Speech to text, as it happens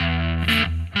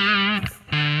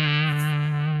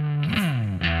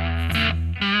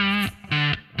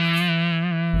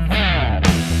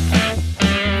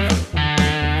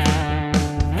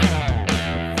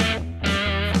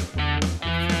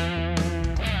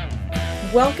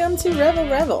Welcome to Revel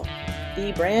Revel,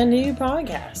 the brand new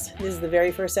podcast. This is the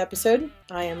very first episode.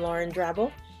 I am Lauren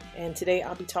Drabble, and today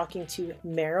I'll be talking to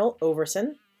Meryl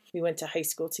Overson. We went to high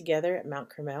school together at Mount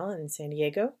Carmel in San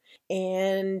Diego,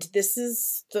 and this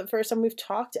is the first time we've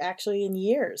talked actually in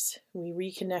years. We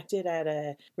reconnected at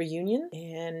a reunion,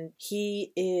 and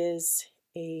he is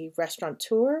a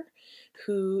restaurateur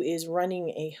who is running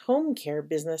a home care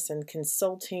business and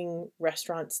consulting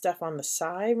restaurant stuff on the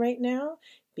side right now,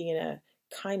 being a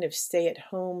kind of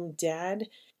stay-at-home dad.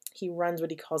 He runs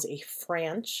what he calls a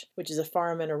franch, which is a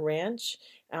farm and a ranch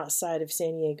outside of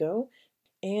San Diego.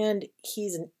 And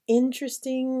he's an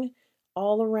interesting,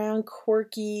 all-around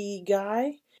quirky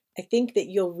guy. I think that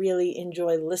you'll really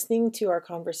enjoy listening to our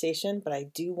conversation, but I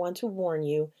do want to warn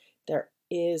you, there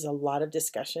is a lot of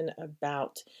discussion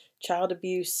about child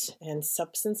abuse and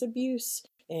substance abuse.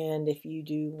 And if you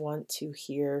do want to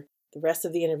hear the rest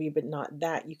of the interview, but not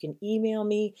that, you can email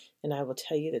me and I will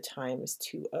tell you the times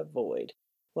to avoid.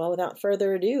 Well, without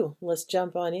further ado, let's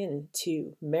jump on in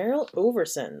to Meryl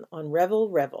Overson on Revel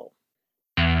Revel.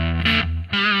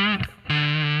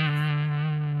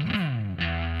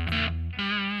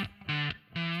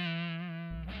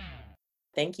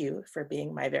 Thank you for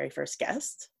being my very first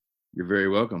guest. You're very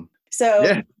welcome. So,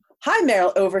 yeah. Hi,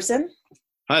 Meryl Overson.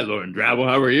 Hi, Lauren Drabble.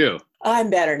 How are you? I'm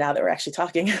better now that we're actually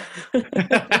talking.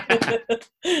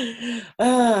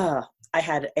 I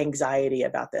had anxiety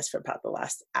about this for about the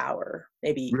last hour,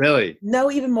 maybe. Really? No,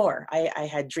 even more. I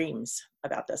had dreams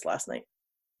about this last night.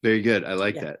 Very good. I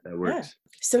like that. That works.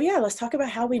 Yeah. So let's talk about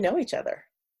how we know each other.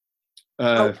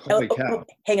 Holy cow.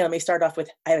 Hang on, let me start off with,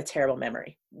 I have a terrible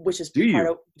memory, which is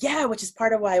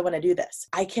part of why I want to do this.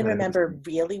 I can remember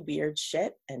really weird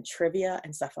shit and trivia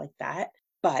and stuff like that,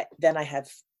 but then I have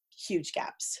huge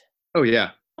gaps. Oh yeah,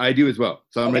 I do as well.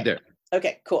 So I'm right there.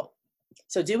 Okay, cool.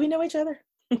 So do we know each other?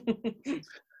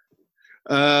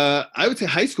 I would say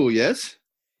high school, yes.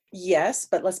 Yes,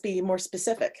 but let's be more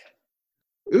specific.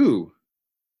 Ooh,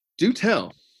 do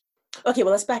tell. Okay,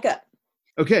 well, let's back up.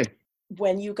 Okay.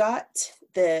 When you got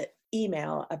the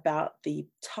email about the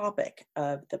topic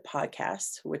of the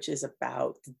podcast, which is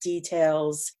about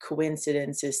details,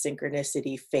 coincidences,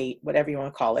 synchronicity, fate, whatever you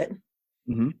want to call it,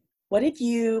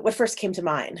 what first came to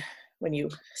mind when you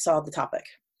saw the topic?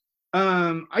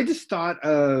 I just thought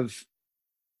of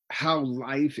how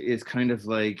life is kind of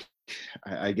like,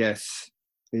 I guess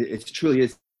it truly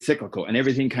is cyclical, and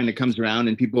everything kind of comes around,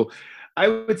 and people, I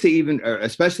would say even,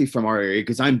 especially from our area,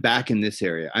 because I'm back in this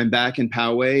area. I'm back in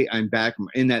Poway. I'm back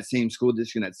in that same school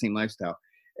district, in that same lifestyle.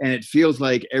 And it feels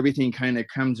like everything kind of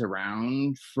comes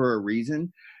around for a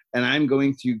reason. And I'm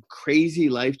going through crazy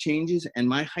life changes. And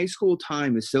my high school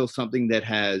time is still something that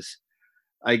has,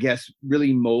 I guess,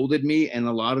 really molded me. And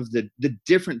a lot of the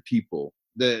different people,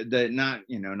 not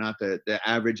the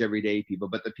average everyday people,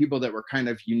 but the people that were kind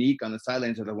of unique on the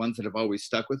sidelines are the ones that have always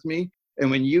stuck with me. And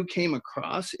when you came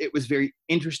across, it was very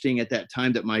interesting at that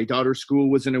time that my daughter's school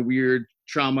was in a weird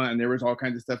trauma and there was all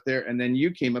kinds of stuff there. And then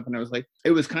you came up and I was like,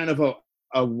 it was kind of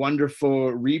a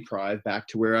wonderful reprieve back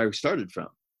to where I started from.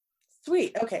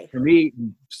 Sweet. Okay. For me,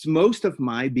 most of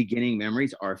my beginning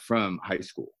memories are from high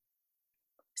school.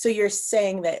 So you're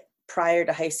saying that prior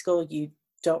to high school, you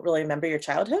don't really remember your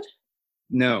childhood?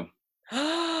 No.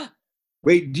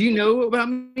 Wait, do you know about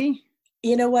me?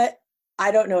 You know what? I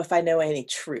don't know if I know any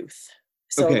truth.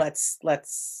 So okay.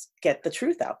 let's get the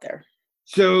truth out there.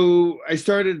 So I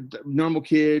started normal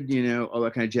kid, all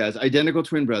that kind of jazz. Identical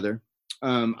twin brother.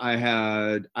 I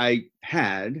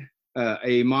had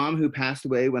a mom who passed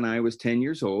away when I was 10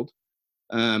 years old.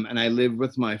 And I lived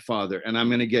with my father. And I'm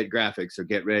going to get graphic, so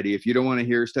get ready. If you don't want to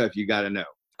hear stuff, you got to know.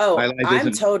 Oh,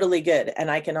 I'm totally good. And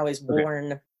I can always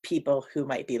warn people who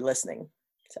might be listening.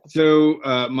 So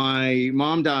my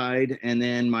mom died, and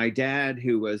then my dad,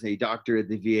 who was a doctor at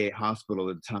the VA hospital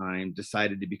at the time,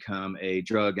 decided to become a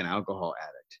drug and alcohol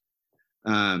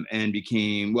addict, and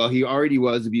became, well, he already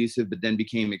was abusive, but then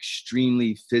became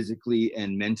extremely physically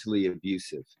and mentally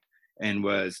abusive and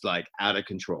was like out of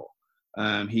control.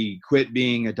 He quit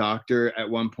being a doctor at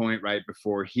one point right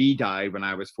before he died when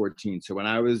I was 14. So when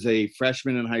I was a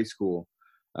freshman in high school,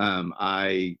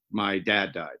 my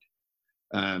dad died.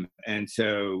 And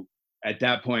so at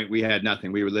that point we had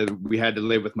nothing. We had to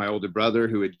live with my older brother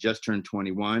who had just turned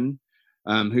 21,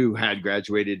 who had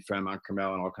graduated from Mount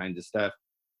Carmel and all kinds of stuff.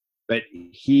 But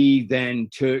he then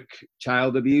took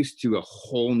child abuse to a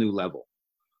whole new level.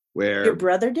 Where your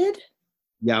brother did?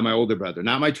 Yeah, my older brother,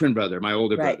 not my twin brother, my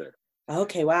older brother.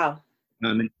 Okay, wow.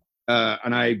 And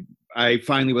I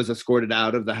finally was escorted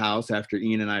out of the house after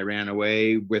Ian and I ran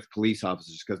away with police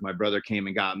officers because my brother came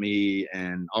and got me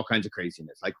and all kinds of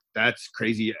craziness. Like, that's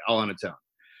crazy all on its own.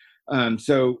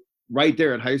 So right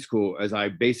there at high school, as I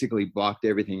basically blocked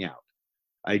everything out.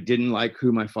 I didn't like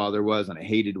who my father was, and I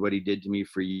hated what he did to me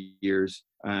for years.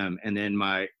 And then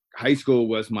my high school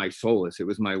was my solace. It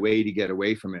was my way to get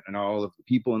away from it. And all of the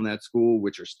people in that school,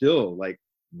 which are still like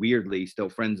weirdly still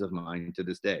friends of mine to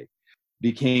this day,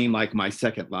 became like my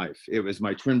second life. It was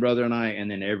my twin brother and I, and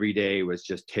then every day was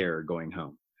just terror going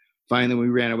home. Finally, we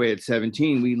ran away at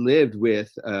 17. We lived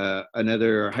with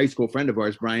another high school friend of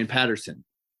ours, Brian Patterson.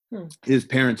 His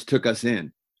parents took us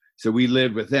in. So we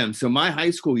lived with them. So my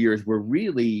high school years were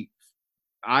really,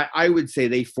 I would say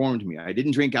they formed me. I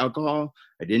didn't drink alcohol.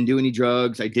 I didn't do any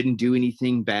drugs. I didn't do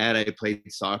anything bad. I played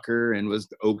soccer and was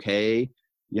okay,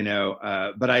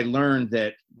 but I learned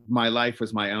that my life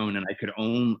was my own, and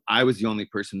I was the only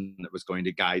person that was going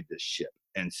to guide this ship.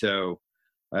 And so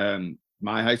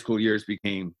my high school years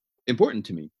became important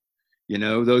to me.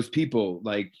 Those people,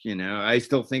 I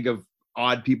still think of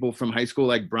odd people from high school,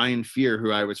 like Brian Fear,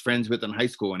 who I was friends with in high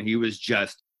school, and he was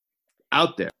just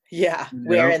out there. Yeah,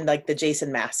 wearing like the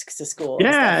Jason masks to school.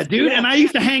 Yeah, dude. Yeah. And I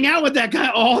used to hang out with that guy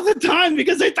all the time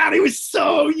because I thought he was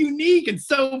so unique and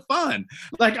so fun.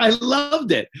 Like, I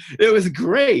loved it. It was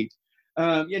great.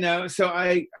 So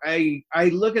I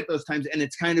look at those times, and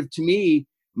it's kind of, to me,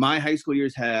 my high school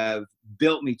years have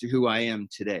built me to who I am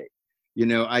today.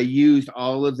 I used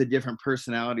all of the different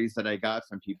personalities that I got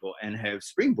from people and have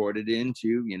springboarded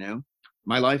into,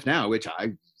 my life now, which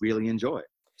I really enjoy.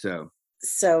 So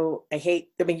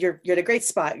you're in a great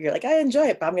spot. You're like, I enjoy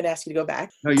it, but I'm going to ask you to go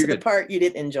back to the part you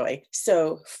didn't enjoy.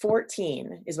 So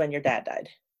 14 is when your dad died.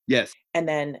 Yes. And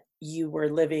then you were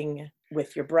living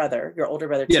with your brother, your older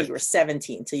brother too. Yes. You were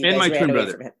 17. So you and guys my ran twin away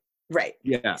brother. from him. Right.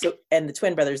 Yeah. So, and the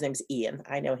twin brother's name's Ian.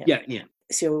 I know him. Yeah, Ian.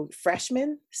 So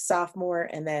freshman, sophomore,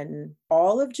 and then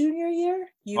all of junior year?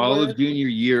 Of junior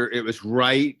year. It was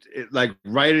right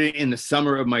in the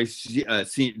summer of my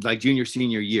junior,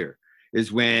 senior year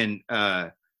is when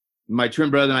my twin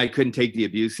brother and I couldn't take the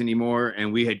abuse anymore.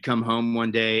 And we had come home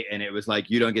one day, and it was like,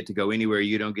 you don't get to go anywhere.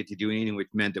 You don't get to do anything, which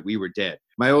meant that we were dead.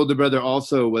 My older brother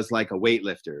also was like a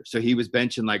weightlifter. So he was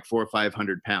benching like 400 or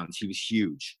 500 pounds. He was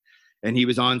huge. And he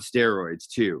was on steroids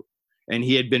too. And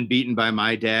he had been beaten by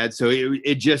my dad. So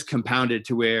it just compounded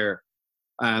to where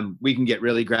we can get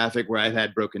really graphic, where I've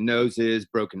had broken noses,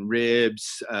 broken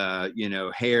ribs,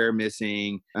 hair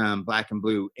missing, black and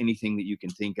blue, anything that you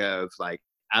can think of, like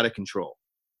out of control.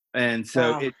 And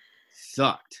so It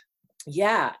sucked.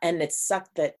 Yeah. And it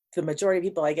sucked that the majority of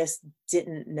people, I guess,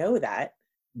 didn't know that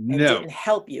and didn't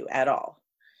help you at all.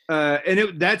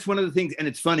 That's one of the things, and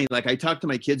it's funny, like I talk to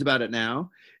my kids about it now,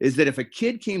 is that if a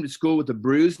kid came to school with a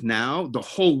bruise now, the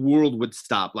whole world would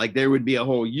stop. Like there would be a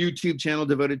whole YouTube channel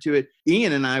devoted to it.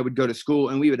 Ian and I would go to school,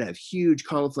 and we would have huge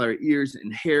cauliflower ears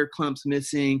and hair clumps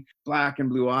missing, black and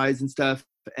blue eyes and stuff,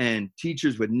 and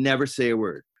teachers would never say a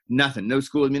word. Nothing. No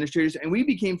school administrators. And we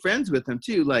became friends with them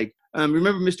too. Like,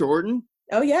 remember Mr. Orton?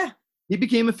 Oh, yeah. He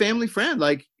became a family friend.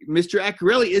 Like Mr.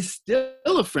 Accarelli is still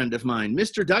a friend of mine.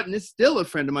 Mr. Dutton is still a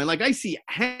friend of mine. Like I see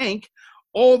Hank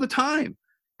all the time.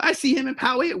 I see him in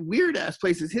Poway at weird ass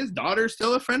places. His daughter's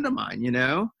still a friend of mine,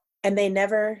 And they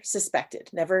never suspected,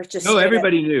 never just. No,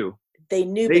 everybody knew. They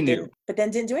knew, but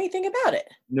then didn't do anything about it.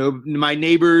 No, my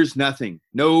neighbors, nothing.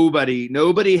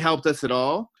 Nobody helped us at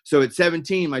all. So at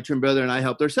 17, my twin brother and I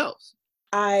helped ourselves.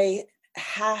 I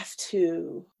have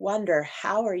to wonder,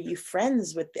 how are you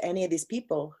friends with any of these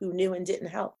people who knew and didn't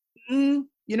help? You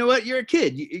know what? You're a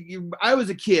kid. I was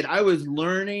a kid. I was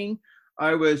learning.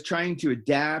 I was trying to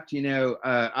adapt.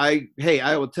 I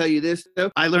will tell you this, though.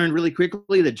 I learned really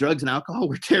quickly that drugs and alcohol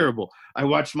were terrible. I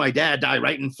watched my dad die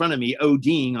right in front of me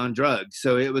ODing on drugs.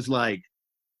 So it was like,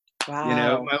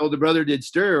 wow. My older brother did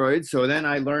steroids. So then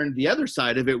I learned the other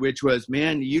side of it, which was,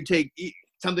 man, you take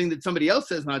something that somebody else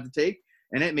says not to take,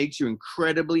 and it makes you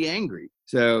incredibly angry.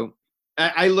 So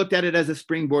I looked at it as a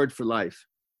springboard for life.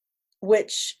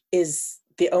 Which is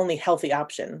the only healthy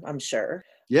option, I'm sure.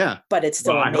 Yeah. But it's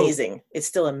still amazing. It's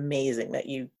still amazing that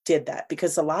you did that,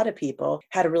 because a lot of people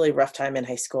had a really rough time in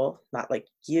high school, not like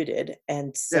you did,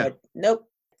 and said, nope,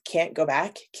 can't go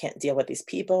back, can't deal with these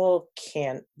people,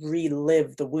 can't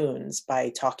relive the wounds by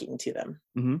talking to them.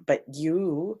 Mm-hmm. But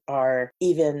you are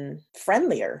even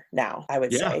friendlier now, I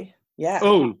would say. Yeah.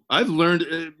 Oh, I've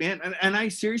learned, man. And I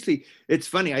seriously, it's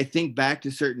funny. I think back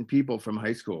to certain people from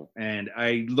high school, and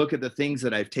I look at the things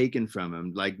that I've taken from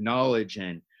them, like knowledge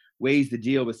and ways to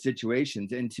deal with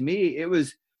situations. And to me, it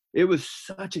was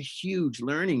such a huge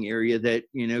learning area that,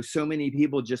 so many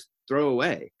people just throw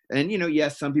away. And,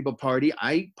 yes, some people party.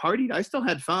 I partied. I still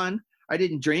had fun. I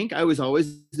didn't drink. I was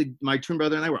always, my twin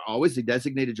brother and I were always the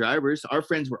designated drivers. Our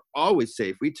friends were always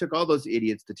safe. We took all those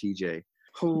idiots to TJ.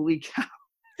 Holy cow.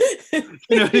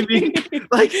 You know what I mean?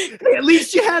 Like, hey, at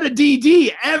least you had a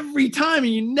DD every time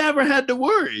and you never had to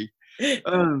worry.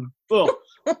 Well,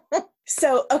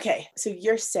 So, okay. So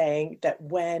you're saying that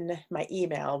when my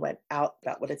email went out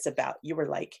about what it's about, you were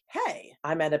like, hey,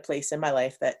 I'm at a place in my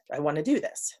life that I want to do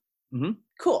this. mhm.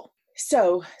 Cool.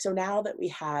 So now that we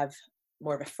have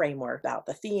more of a framework about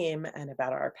the theme and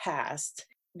about our past,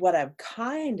 what I'm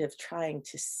kind of trying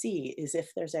to see is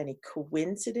if there's any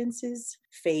coincidences,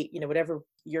 fate, whatever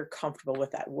you're comfortable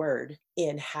with that word,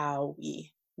 in how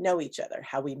we know each other,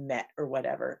 how we met or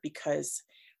whatever, because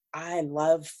I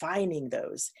love finding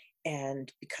those.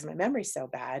 And because my memory's so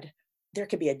bad, there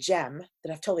could be a gem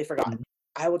that I've totally forgotten.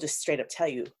 I will just straight up tell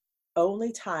you,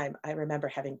 only time I remember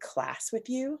having class with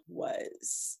you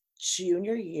was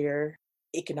junior year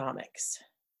economics.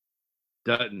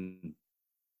 Dutton.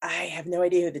 I have no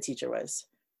idea who the teacher was.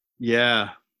 Yeah.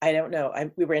 I don't know.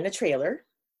 We were in a trailer.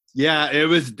 Yeah, it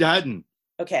was Dutton.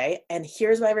 Okay. And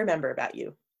here's what I remember about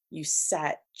you. You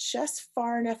sat just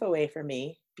far enough away from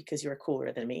me because you were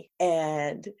cooler than me.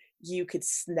 And you could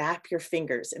snap your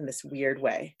fingers in this weird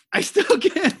way. I still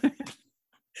can.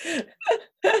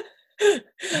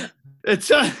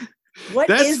 It's What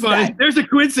that's is funny. that? There's a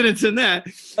coincidence in that.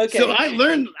 Okay. So I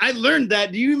learned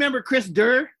that. Do you remember Chris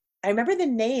Durr? I remember the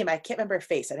name. I can't remember her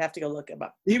face. I'd have to go look him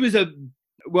up. He was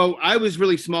I was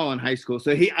really small in high school.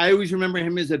 So I always remember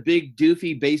him as a big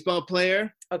doofy baseball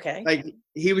player. Okay. Like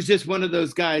he was just one of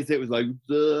those guys that was like,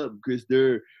 what's up, Chris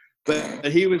Durr? But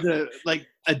he was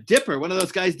a dipper, one of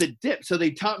those guys that dip. So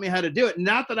they taught me how to do it.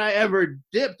 Not that I ever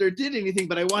dipped or did anything,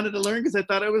 but I wanted to learn because I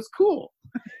thought it was cool.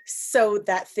 So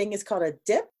that thing is called a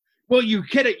dip? Well, you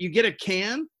get a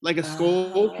can, like a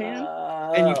Skull can,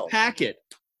 and you pack it.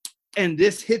 And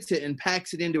this hits it and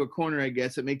packs it into a corner, I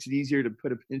guess. It makes it easier to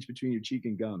put a pinch between your cheek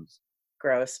and gums.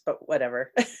 Gross, but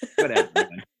whatever. Whatever.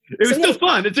 It was still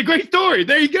fun. It's a great story.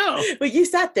 There you go. Well, you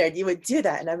sat there and you would do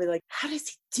that. And I'd be like, how does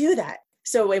he do that?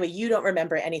 So wait, you don't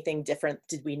remember anything different?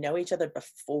 Did we know each other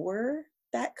before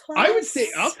that class? I would say,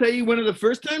 I'll tell you, one of the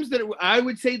first times that I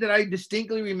would say that I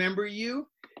distinctly remember you,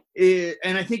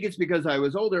 and I think it's because I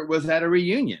was older, was at a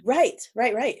reunion. Right.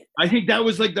 I think that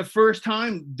was like the first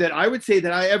time that I would say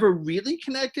that I ever really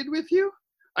connected with you.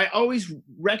 I always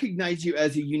recognize you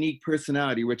as a unique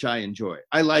personality, which I enjoy.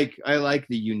 I like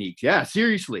the unique. Yeah,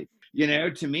 seriously.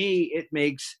 To me,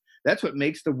 that's what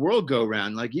makes the world go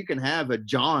round. Like you can have a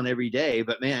John every day,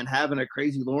 but man, having a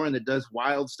crazy Lauren that does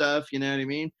wild stuff, you know what I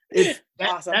mean?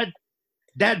 Awesome.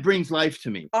 That brings life to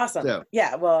me. Awesome. So,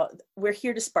 yeah, well, we're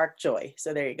here to spark joy.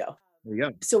 So there you go. There you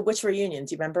go. So which reunion?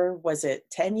 Do you remember? Was it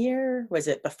 10-year? Was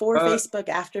it before Facebook,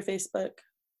 after Facebook?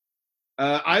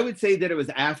 I would say that it was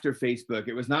after Facebook.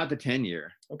 It was not the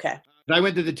 10-year. Okay. I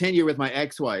went to the 10-year with my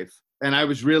ex-wife, and I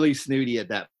was really snooty at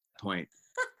that point.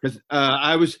 Because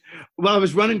I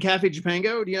was running Cafe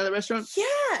Japango. Do you know that restaurant?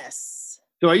 Yes.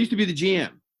 So I used to be the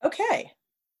GM. Okay.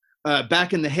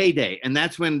 Back in the heyday, and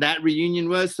that's when that reunion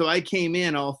was. So I came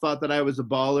in, all thought that I was a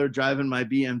baller, driving my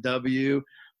BMW.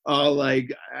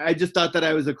 I just thought that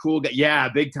I was a cool guy. Yeah,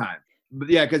 big time. But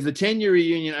yeah, because the 10-year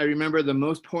reunion, I remember the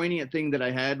most poignant thing that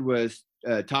I had was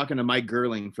talking to Mike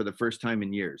Gerling for the first time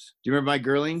in years. Do you remember Mike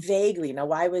Gerling? Vaguely. Now,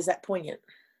 why was that poignant?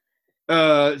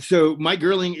 So Mike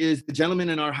Gerling is the gentleman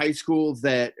in our high school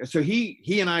so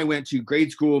he and I went to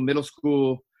grade school, middle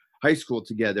school, high school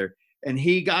together, and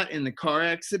he got in the car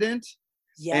accident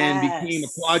and became a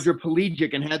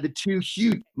quadriplegic and had the two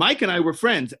huge. Mike and I were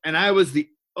friends, and I was the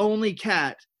only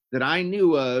cat that I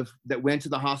knew of that went to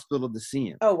the hospital to see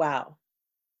him. Oh, wow.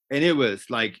 And it was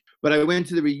but I went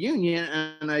to the reunion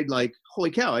and I'd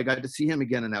holy cow, I got to see him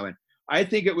again. And I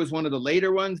think it was one of the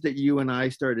later ones that you and I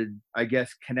started, I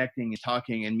guess, connecting and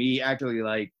talking, and me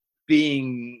actually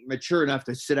being mature enough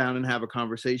to sit down and have a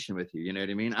conversation with you. You know what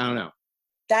I mean? I don't know.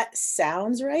 That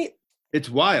sounds right. It's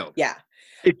wild. Yeah.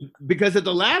 Because at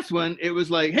the last one, it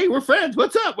was like, hey, we're friends.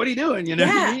 What's up? What are you doing? You know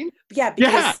what I mean? Yeah,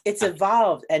 because it's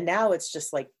evolved. And now it's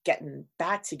just like getting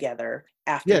back together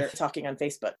after talking on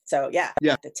Facebook. So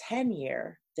the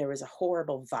 10-year, there was a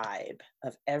horrible vibe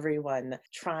of everyone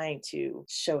trying to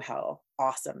show how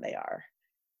awesome they are.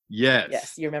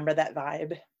 Yes. You remember that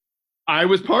vibe? I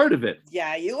was part of it.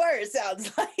 Yeah, you were, it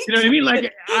sounds like. You know what I mean?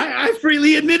 Like, I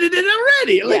freely admitted it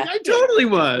already. I totally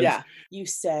was. Yeah. You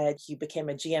said you became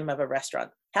a GM of a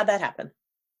restaurant. How'd that happen?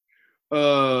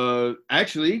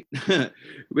 Actually,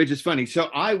 which is funny. So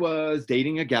I was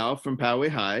dating a gal from Poway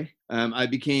High. I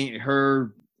became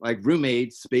her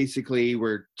roommates, basically,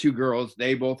 were two girls.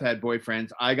 They both had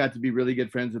boyfriends. I got to be really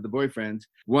good friends with the boyfriends.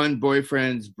 One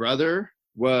boyfriend's brother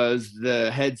was the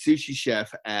head sushi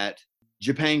chef at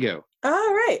Japango.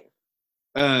 Oh, right.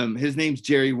 His name's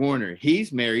Jerry Warner.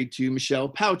 He's married to Michelle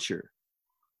Poucher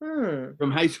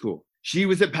from high school. She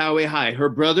was at Poway High. Her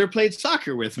brother played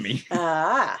soccer with me.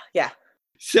 Yeah.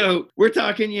 So we're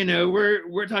talking,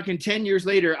 we're talking 10 years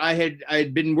later.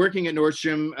 I'd been working at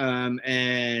Nordstrom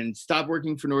and stopped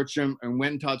working for Nordstrom and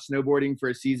went and taught snowboarding for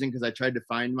a season because I tried to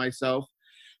find myself,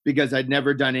 because I'd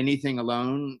never done anything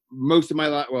alone. Most of my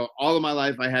life, well, all of my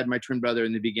life, I had my twin brother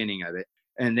in the beginning of it.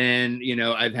 And then,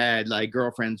 I've had like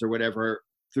girlfriends or whatever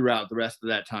throughout the rest of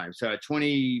that time. So at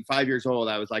 25 years old,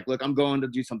 I was like, look, I'm going to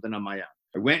do something on my own.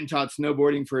 I went and taught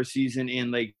snowboarding for a season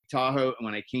in Lake Tahoe. And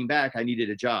when I came back, I needed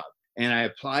a job. And I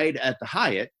applied at the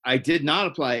Hyatt. I did not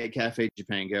apply at Cafe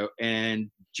Japango. And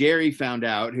Jerry found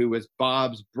out, who was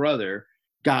Bob's brother,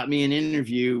 got me an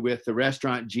interview with the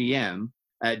restaurant GM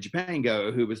at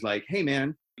Japango, who was like, hey,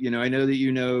 man, I know that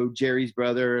you know Jerry's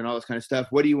brother and all this kind of stuff.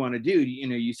 What do you want to do?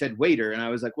 You said waiter. And I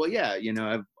was like, well, yeah,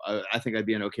 I think I'd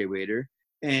be an okay waiter.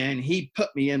 And he put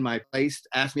me in my place,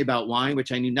 asked me about wine,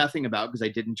 which I knew nothing about because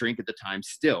I didn't drink at the time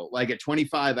still. Like at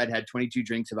 25, I'd had 22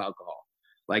 drinks of alcohol.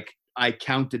 Like I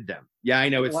counted them. Yeah, I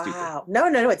know it's stupid. Wow.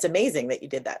 No. It's amazing that you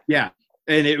did that. Yeah.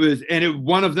 And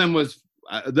one of them was,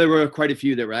 there were quite a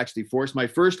few that were actually forced. My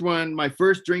first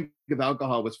drink of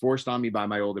alcohol was forced on me by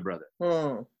my older brother.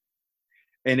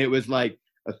 And it was like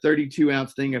a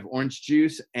 32-ounce thing of orange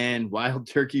juice and Wild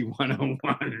Turkey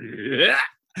 101.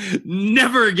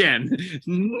 Never again.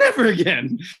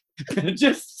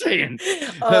 Just saying.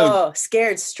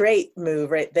 Scared straight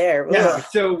move right there. Yeah.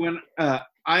 So when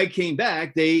I came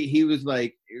back, he was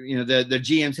like, the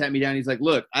GM sat me down. He's like,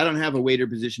 look, I don't have a waiter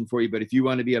position for you, but if you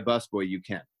want to be a busboy, you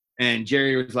can. And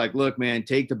Jerry was like, look, man,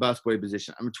 take the busboy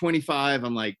position. I'm 25.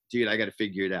 I'm like, dude, I got to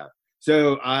figure it out.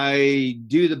 So I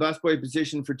do the busboy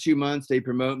position for 2 months. They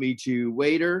promote me to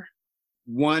waiter.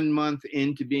 1 month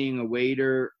into being a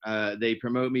waiter, they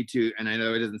promote me to, and I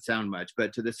know it doesn't sound much,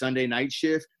 but to the Sunday night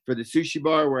shift for the sushi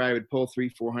bar, where I would pull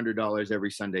 $300-$400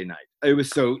 every Sunday night. It was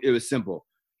simple.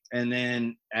 And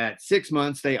then at 6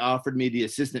 months, they offered me the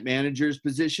assistant manager's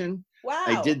position. Wow.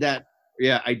 I did that.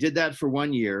 Yeah, I did that for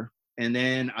 1 year. And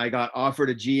then I got offered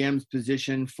a GM's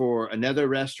position for another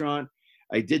restaurant.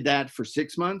 I did that for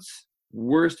 6 months.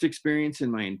 Worst experience in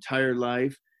my entire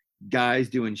life. Guys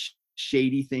doing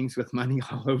shady things with money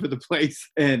all over the place.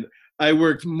 And I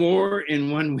worked more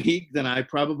in 1 week than I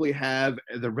probably have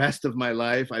the rest of my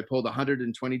life. I pulled a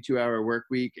 122-hour work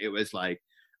week. It was like,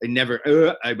 I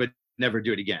would never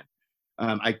do it again.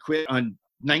 I quit on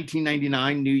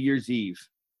 1999 New Year's Eve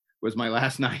was my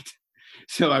last night.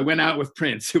 So I went out with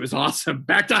Prince. It was awesome.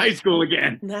 Back to high school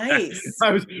again. Nice.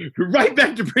 I was right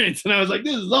back to Prince. And I was like,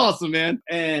 this is awesome, man.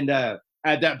 And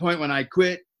at that point, when I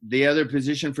quit, the other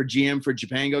position for GM for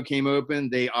Japango came open.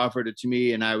 They offered it to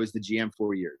me, and I was the GM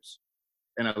 4 years.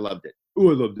 And I loved it. Oh,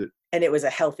 I loved it. And it was a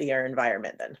healthier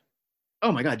environment then.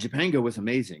 Oh my God, Japango was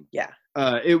amazing. Yeah.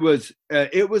 It was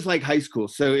like high school.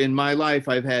 So in my life,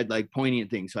 I've had like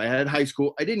poignant things. So I had high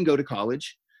school. I didn't go to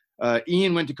college.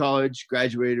 Ian went to college,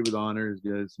 graduated with honors,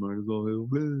 good, smart as all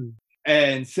hell.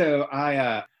 And so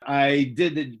I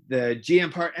did the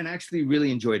GM part and actually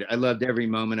really enjoyed it. I loved every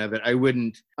moment of it. I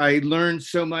learned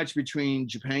so much between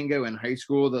Japango and high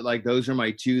school that like those are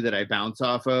my two that I bounce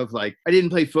off of. Like I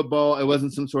didn't play football. I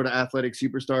wasn't some sort of athletic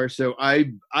superstar. So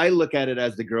I look at it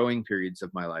as the growing periods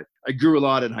of my life. I grew a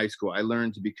lot in high school. I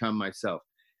learned to become myself.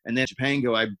 And then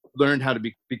Japango, I learned how to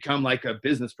become like a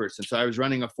business person. So I was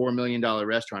running a $4 million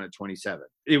restaurant at 27.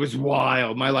 It was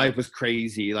wild. My life was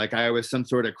crazy. Like I was some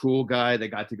sort of cool guy that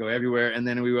got to go everywhere. And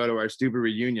then we go to our stupid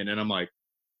reunion and I'm like,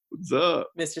 what's up?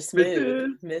 Mr.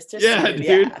 Smooth. Mr. Yeah, Smooth.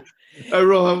 dude. Yeah. I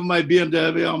roll up with my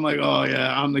BMW. I'm like, oh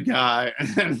yeah, I'm the guy.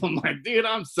 And I'm like, dude,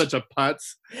 I'm such a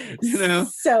putz,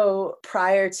 So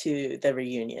prior to the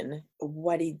reunion,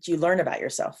 what did you learn about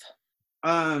yourself?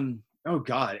 Oh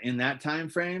God, in that time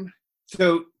frame.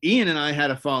 So Ian and I had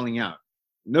a falling out.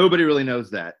 Nobody really knows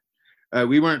that.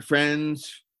 We weren't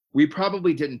friends. We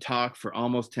probably didn't talk for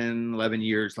almost 10, 11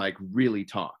 years, like really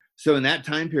talk. So in that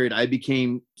time period, I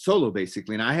became solo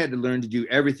basically. And I had to learn to do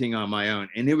everything on my own.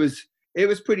 And it was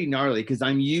pretty gnarly because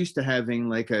I'm used to having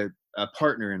like a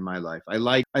partner in my life. I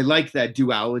like that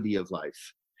duality of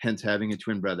life. Hence having a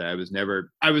twin brother. I was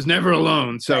never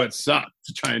alone. So Right. It sucked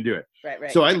to try and do it.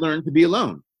 Right. So I learned to be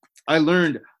alone. I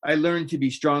learned to be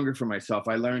stronger for myself.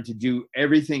 I learned to do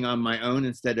everything on my own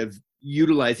instead of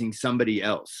utilizing somebody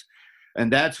else.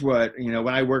 And that's what, when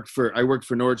I worked for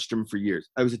Nordstrom for years.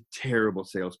 I was a terrible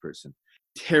salesperson.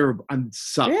 Terrible. I'm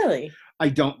sucked. Really?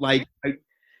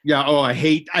 Yeah. Oh, I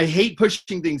hate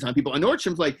pushing things on people. And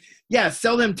Nordstrom's like, yeah,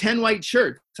 sell them 10 white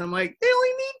shirts. I'm like, they only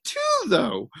need 2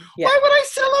 though. Yeah. Why would I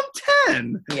sell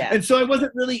them 10? Yeah. And so I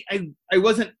wasn't really, I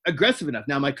wasn't aggressive enough.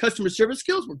 Now my customer service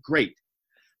skills were great,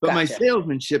 but my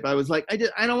salesmanship, I was like,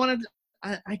 I don't want to,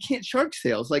 I can't shark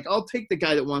sales. Like, I'll take the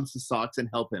guy that wants the socks and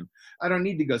help him. I don't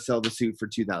need to go sell the suit for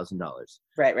 $2,000.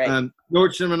 Right.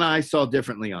 Nordstrom and I saw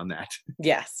differently on that.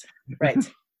 Yes. Right.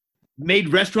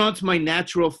 Made restaurants my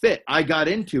natural fit. I got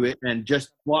into it and just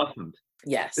blossomed.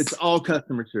 Yes. It's all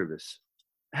customer service.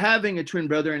 Having a twin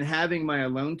brother and having my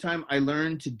alone time, I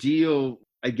learned to deal,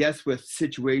 I guess, with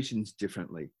situations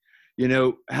differently. You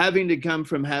know, having to come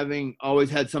from having always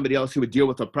had somebody else who would deal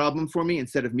with a problem for me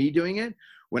instead of me doing it.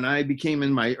 When I became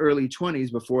in my early 20s,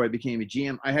 before I became a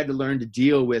GM, I had to learn to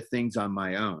deal with things on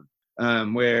my own,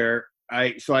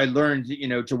 so I learned, you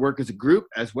know, to work as a group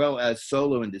as well as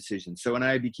solo in decisions. So when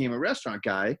I became a restaurant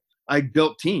guy, I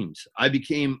built teams. I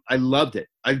loved it.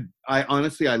 I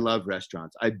honestly, I love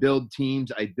restaurants. I build teams.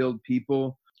 I build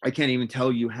people. I can't even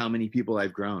tell you how many people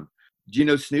I've grown. Do you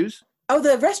know Snooze? Oh,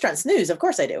 the restaurant Snooze. Of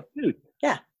course I do. Snooze.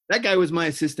 Yeah. That guy was my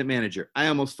assistant manager. I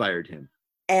almost fired him.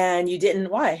 And you didn't?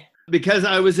 Why? Because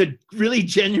I was a really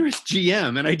generous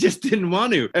GM and I just didn't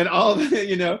want to. And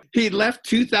he left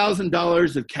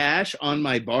 $2,000 of cash on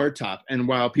my bar top. And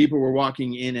while people were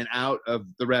walking in and out of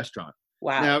the restaurant.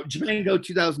 Wow. Now, Japango,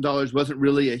 $2,000 wasn't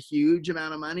really a huge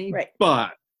amount of money, right?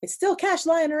 But it's still cash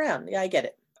lying around. Yeah, I get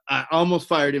it. I almost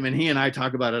fired him, and he and I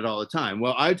talk about it all the time.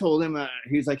 Well, I told him,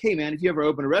 he's like, hey, man, if you ever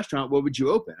open a restaurant, what would you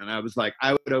open? And I was like,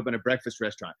 I would open a breakfast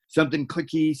restaurant. Something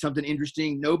clicky, something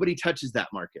interesting. Nobody touches that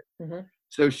market. Mm-hmm.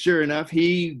 So sure enough,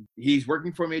 he's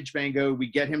working for me at Japango. We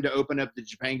get him to open up the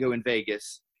Japango in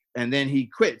Vegas, and then he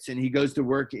quits, and he goes to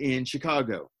work in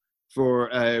Chicago for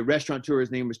a restaurateur.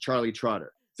 His name was Charlie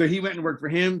Trotter. So he went and worked for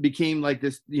him, became like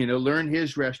this, learned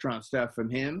his restaurant stuff from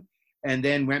him. And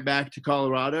then went back to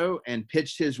Colorado and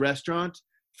pitched his restaurant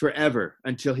forever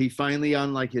until he finally,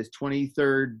 on like his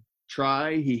 23rd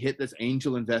try, he hit this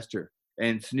angel investor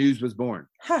and Snooze was born.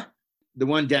 Huh. The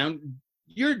one down,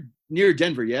 you're near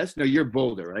Denver, yes? No, you're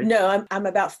Boulder, right? No, I'm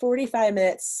about 45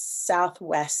 minutes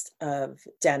southwest of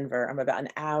Denver. I'm about an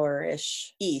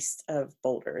hour-ish east of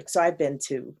Boulder. So I've been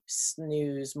to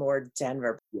Snooze, more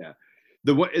Denver. Yeah.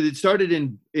 It started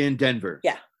in Denver.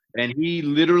 Yeah. And he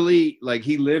literally,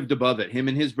 he lived above it. Him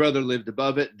and his brother lived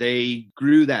above it. They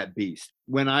grew that beast.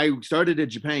 When I started at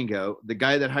Japango, the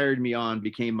guy that hired me on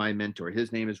became my mentor.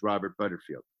 His name is Robert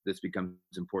Butterfield. This becomes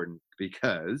important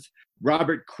because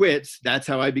Robert quits. That's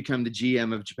how I become the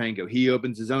GM of Japango. He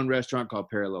opens his own restaurant called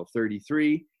Parallel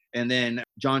 33. And then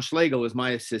John Schlegel is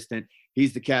my assistant.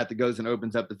 He's the cat that goes and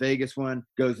opens up the Vegas one,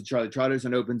 goes to Charlie Trotter's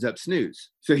and opens up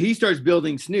Snooze. So he starts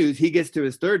building Snooze. He gets to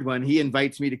his third one. He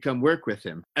invites me to come work with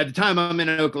him. At the time, I'm in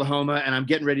Oklahoma and I'm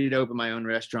getting ready to open my own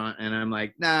restaurant. And I'm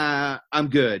like, nah, I'm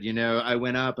good. I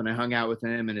went up and I hung out with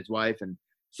him and his wife and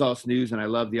saw Snooze, and I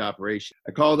loved the operation.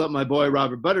 I called up my boy,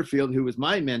 Robert Butterfield, who was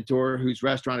my mentor, whose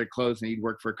restaurant had closed and he'd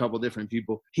worked for a couple different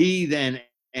people. He then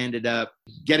ended up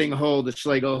getting a hold of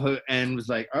Schlegel and was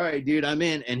like, all right, dude, I'm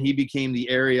in. And he became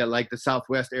the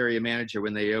Southwest area manager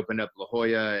when they opened up La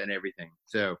Jolla and everything.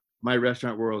 So my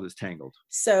restaurant world is tangled.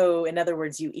 So in other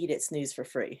words, you eat at Snooze for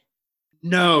free?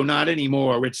 No, not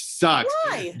anymore, which sucks.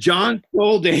 Why? John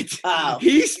sold it. Oh.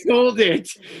 He sold it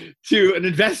to an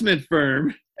investment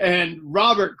firm and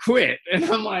Robert quit. And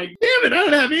I'm like, damn it, I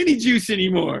don't have any juice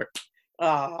anymore.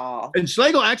 Oh. And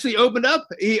Schlegel actually opened up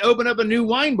a new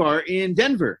wine bar in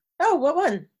Denver. Oh, what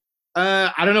one?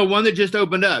 I don't know, one that just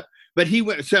opened up. But he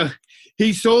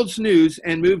sold Snooze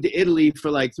and moved to Italy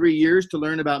for like 3 years to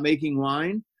learn about making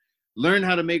wine, learn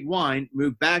how to make wine,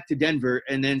 moved back to Denver,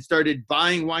 and then started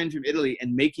buying wine from Italy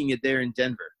and making it there in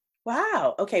Denver.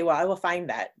 Wow. Okay, well, I will find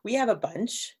that. We have a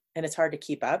bunch, and it's hard to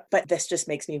keep up, but this just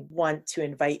makes me want to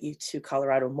invite you to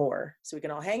Colorado more so we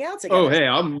can all hang out together. Oh,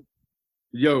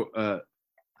 hey,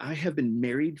 I have been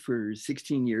married for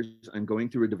 16 years. I'm going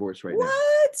through a divorce right now.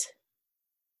 What?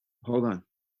 Hold on.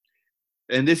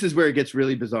 And this is where it gets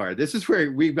really bizarre. This is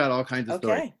where we've got all kinds of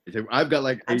stories. I've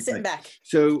got I'm sitting back.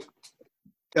 So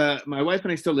my wife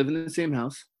and I still live in the same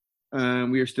house.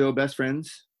 We are still best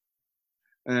friends.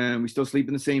 We still sleep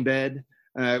in the same bed.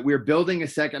 We're building a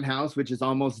second house, which is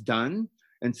almost done.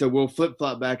 And so we'll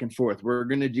flip-flop back and forth. We're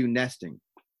going to do nesting.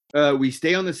 We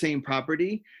stay on the same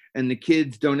property, and the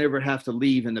kids don't ever have to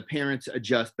leave, and the parents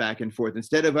adjust back and forth.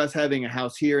 Instead of us having a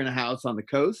house here and a house on the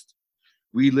coast,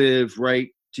 we live right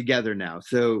together now.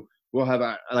 So we'll have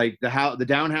the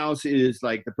down house is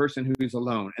like the person who's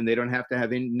alone, and they don't have to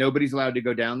have nobody's allowed to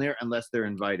go down there unless they're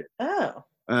invited. Oh.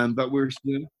 But we're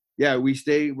still,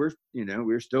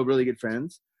 we're still really good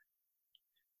friends.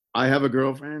 I have a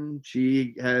girlfriend.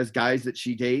 She has guys that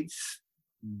she dates.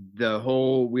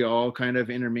 We all kind of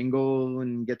intermingle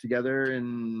and get together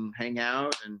and hang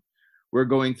out. And we're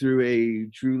going through a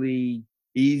truly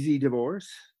easy divorce.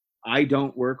 I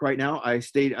don't work right now. I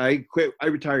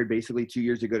retired basically 2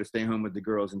 years ago to stay home with the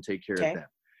girls and take care of them.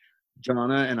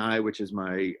 Jonna and I, which is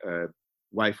my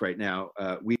wife right now,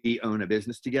 we own a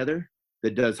business together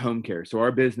that does home care. So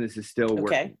our business is still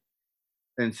working.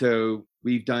 And so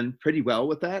we've done pretty well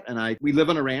with that. And we live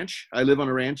on a ranch. I live on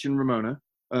a ranch in Ramona.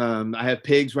 I have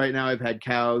pigs right now. I've had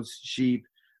cows, sheep.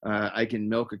 I can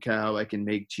milk a cow. I can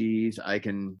make cheese.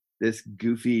 This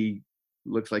goofy,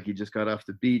 looks like he just got off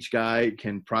the beach guy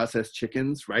can process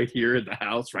chickens right here at the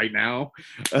house right now.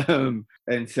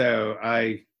 And so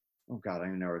oh God, I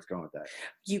don't know where it's going with that.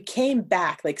 You came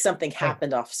back, like something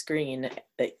happened off screen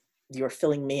that you were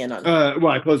filling me in on.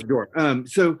 Well, I closed the door.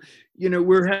 So,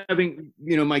 we're having,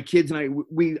 my kids and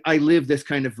I live this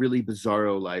kind of really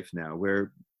bizarro life now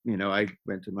where, I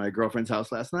went to my girlfriend's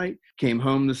house last night, came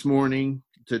home this morning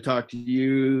to talk to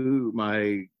you.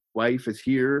 My wife is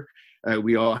here.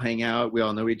 We all hang out. We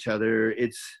all know each other.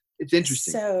 It's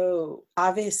interesting. So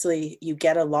obviously you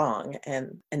get along,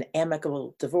 and an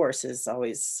amicable divorce is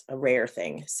always a rare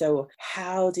thing. So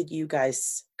how did you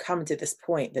guys come to this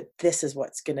point that this is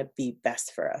what's going to be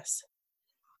best for us?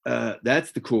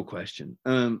 That's the cool question.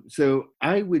 So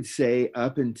I would say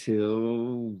up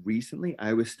until recently,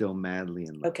 I was still madly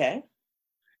in love. Okay.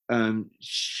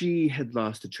 She had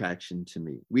lost attraction to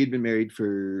me. We had been married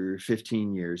for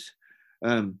 15 years.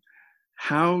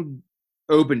 How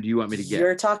open do you want me to get?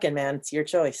 You're talking, man. It's your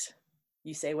choice.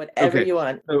 You say whatever you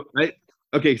want. So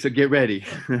get ready.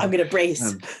 I'm going to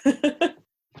brace.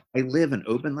 I live an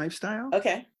open lifestyle.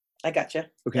 Okay. I gotcha.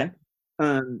 Okay.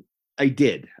 Yeah.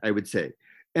 I would say.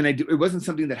 And it wasn't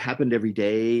something that happened every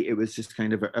day. It was just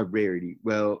kind of a rarity.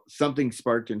 Well, something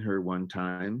sparked in her one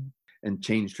time and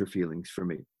changed her feelings for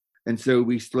me. And so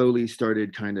we slowly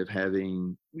started kind of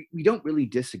we don't really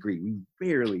disagree. We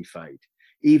rarely fight.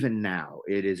 Even now,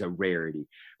 it is a rarity.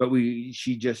 But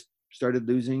she just started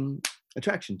losing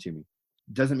attraction to me.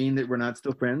 Doesn't mean that we're not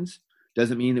still friends.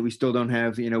 Doesn't mean that we still don't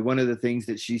have, one of the things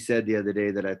that she said the other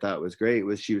day that I thought was great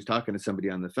was she was talking to somebody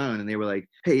on the phone and they were like,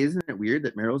 hey, isn't it weird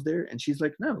that Meryl's there? And she's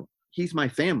like, no, he's my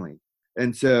family.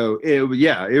 And so it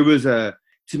was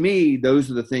to me,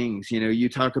 those are the things, you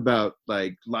talk about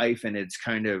like life and it's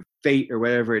kind of fate or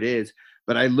whatever it is.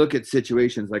 But I look at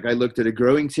situations, like I looked at a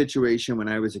growing situation when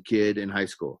I was a kid in high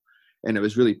school and it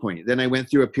was really poignant. Then I went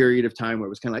through a period of time where it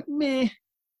was kind of like, meh.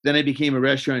 Then I became a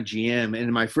restaurant GM. And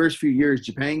in my first few years,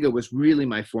 Japanga was really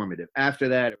my formative. After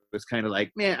that, it was kind of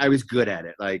like, man, I was good at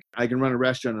it. Like I can run a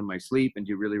restaurant in my sleep and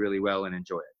do really, really well and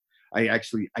enjoy it.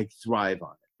 I thrive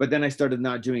on it. But then I started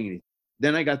not doing anything.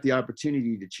 Then I got the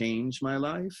opportunity to change my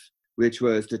life, which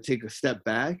was to take a step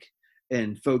back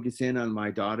and focus in on my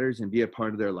daughters and be a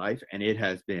part of their life.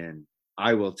 And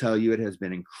I will tell you, it has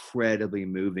been incredibly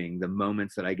moving, the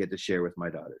moments that I get to share with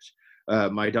my daughters.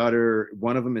 My daughter,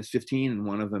 one of them is 15 and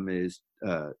one of them is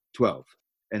 12.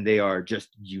 And they are just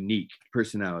unique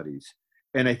personalities.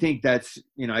 And I think that's,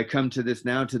 I come to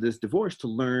this divorce to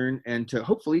learn and to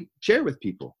hopefully share with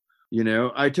people.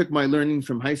 I took my learning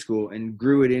from high school and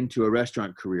grew it into a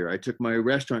restaurant career. I took my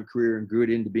restaurant career and grew it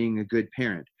into being a good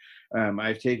parent.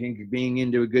 I've taken being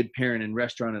into a good parent in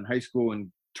restaurant in high school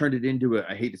and turned it into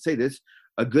I hate to say this,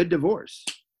 a good divorce.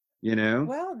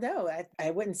 Well, no,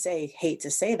 I wouldn't hate to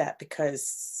say that,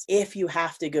 because if you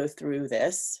have to go through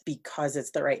this because it's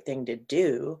the right thing to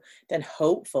do, then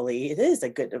hopefully it is a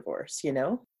good divorce,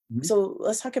 Mm-hmm. So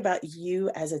let's talk about you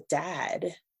as a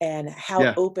dad and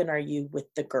how open are you with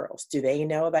the girls? Do they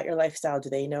know about your lifestyle? Do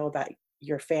they know about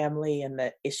your family and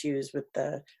the issues with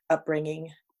the upbringing?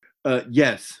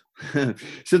 Yes.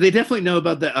 So they definitely know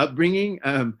about the upbringing.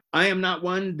 I am not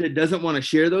one that doesn't want to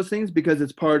share those things because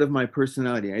it's part of my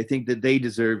personality. I think that they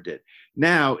deserved it.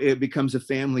 Now it becomes a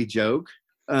family joke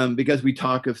because we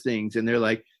talk of things and they're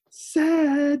like,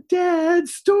 sad dad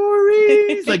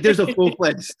stories. Like there's a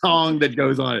full-fledged song that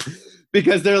goes on it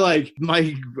because they're like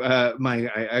my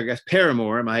I guess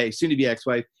paramour, my soon-to-be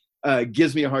ex-wife,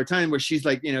 gives me a hard time where she's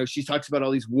like, she talks about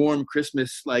all these warm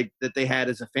Christmas like that they had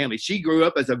as a family. She grew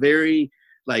up as a very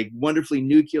like wonderfully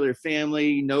nuclear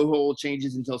family, no whole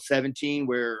changes until 17,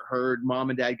 where her mom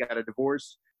and dad got a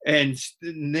divorce. And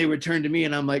they would turn to me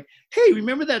and I'm like, hey,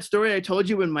 remember that story I told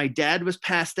you when my dad was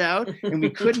passed out and we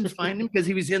couldn't find him because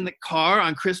he was in the car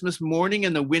on Christmas morning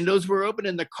and the windows were open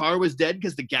and the car was dead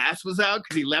because the gas was out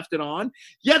because he left it on?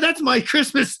 Yeah, that's my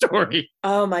Christmas story.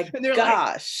 Oh my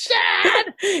gosh. Like,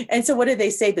 Dad! And so what did they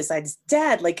say besides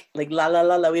dad? Like la la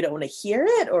la la, we don't want to hear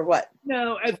it, or what?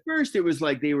 No, at first it was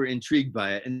like they were intrigued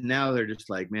by it, and now they're just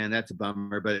like, man, that's a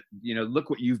bummer. But look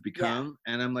what you've Yeah. become.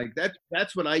 And I'm like,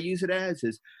 that's what I use it as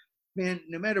is, man,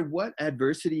 no matter what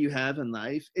adversity you have in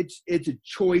life, it's a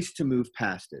choice to move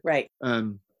past it. Right.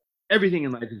 Um, everything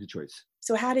in life is a choice.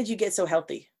 So how did you get so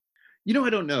healthy? I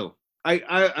don't know.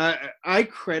 I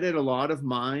credit a lot of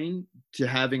mine to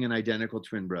having an identical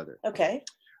twin brother. Okay.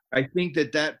 I think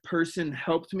that person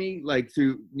helped me, like,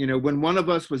 through, when one of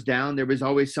us was down, there was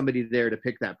always somebody there to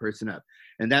pick that person up.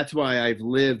 And that's why I've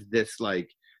lived this like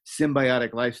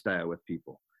symbiotic lifestyle with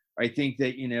people. I think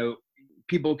that,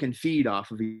 people can feed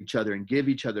off of each other and give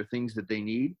each other things that they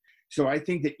need. So I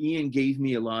think that Ian gave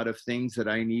me a lot of things that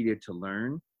I needed to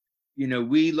learn.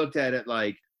 We looked at it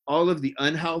like all of the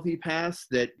unhealthy paths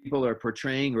that people are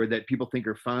portraying or that people think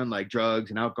are fun, like drugs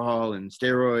and alcohol and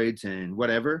steroids and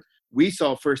whatever. We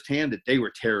saw firsthand that they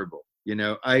were terrible.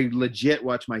 I legit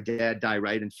watched my dad die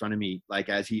right in front of me, like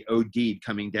as he OD'd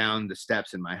coming down the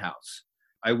steps in my house.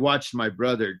 I watched my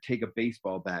brother take a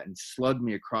baseball bat and slug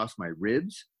me across my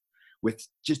ribs with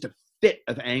just a fit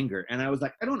of anger. And I was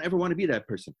like, I don't ever want to be that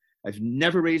person. I've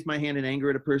never raised my hand in anger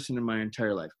at a person in my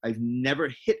entire life. I've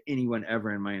never hit anyone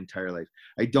ever in my entire life.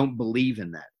 I don't believe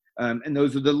in that. And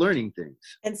those are the learning things.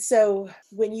 And so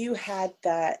when you had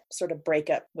that sort of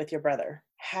breakup with your brother,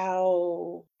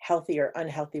 how healthy or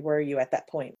unhealthy were you at that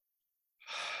point?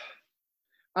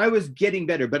 I was getting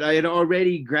better, but I had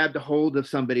already grabbed a hold of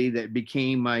somebody that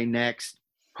became my next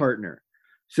partner.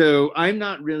 So I'm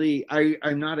not really, I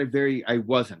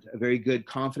wasn't a very good,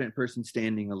 confident person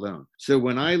standing alone. So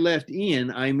when I left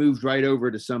Ian, I moved right over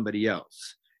to somebody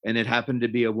else. And it happened to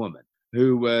be a woman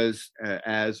who was,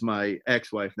 as my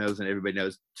ex-wife knows and everybody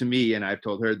knows, to me, and I've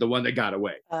told her, the one that got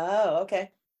away. Oh,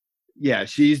 okay. Yeah,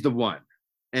 she's the one.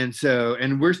 And so,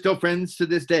 and we're still friends to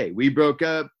this day. We broke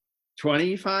up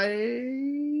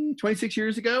 26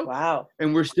 years ago. Wow.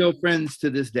 And we're still friends to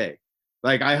this day.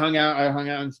 Like I hung out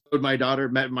and showed my daughter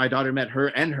met her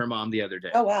and her mom the other day.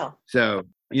 Oh, wow. So,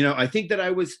 I think that I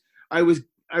was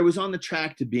on the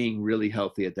track to being really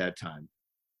healthy at that time.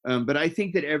 But I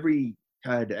think that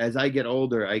as I get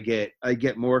older, I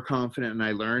get more confident and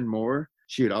I learn more.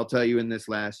 Shoot, I'll tell you, in this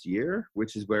last year,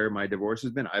 which is where my divorce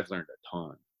has been, I've learned a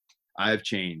ton. I've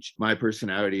changed. My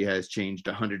personality has changed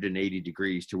 180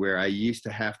 degrees to where I used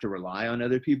to have to rely on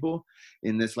other people.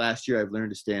 In this last year, I've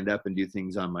learned to stand up and do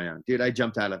things on my own. Dude, I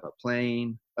jumped out of a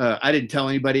plane. I didn't tell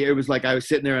anybody. It was like I was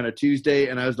sitting there on a Tuesday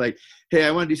and I was like, hey,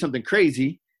 I want to do something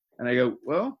crazy. And I go,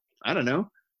 well, I don't know.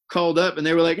 Called up and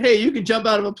they were like, hey, you can jump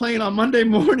out of a plane on Monday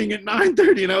morning at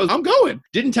 9:30. And I'm going.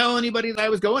 Didn't tell anybody that I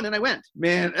was going and I went.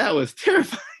 Man, that was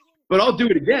terrifying. But I'll do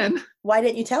it again. Why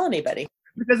didn't you tell anybody?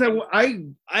 Because I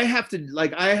have to,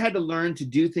 like, I had to learn to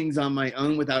do things on my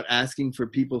own without asking for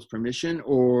people's permission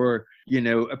or,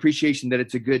 appreciation that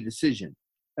it's a good decision.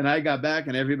 And I got back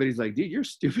and everybody's like, dude, you're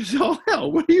stupid as all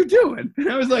hell. What are you doing? And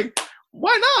I was like,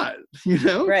 why not?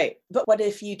 Right. But what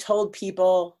if you told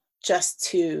people just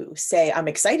to say, I'm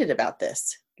excited about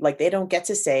this? Like they don't get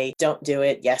to say, don't do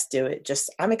it. Yes, do it. Just,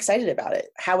 I'm excited about it.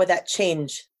 How would that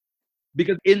change?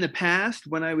 Because in the past,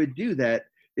 when I would do that,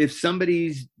 if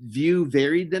somebody's view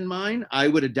varied than mine, I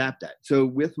would adapt that. So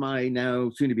with my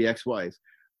now soon-to-be ex-wife,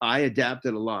 I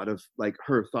adapted a lot of like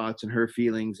her thoughts and her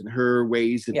feelings and her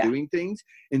ways of doing things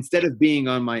instead of being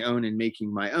on my own and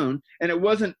making my own. And it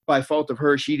wasn't by fault of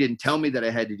her. She didn't tell me that I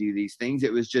had to do these things.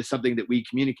 It was just something that we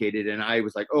communicated. And I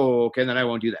was like, oh, okay, then I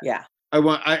won't do that. Yeah.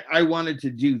 I wanted to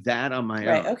do that on my own.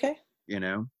 Right. Okay.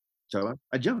 So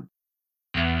I jumped.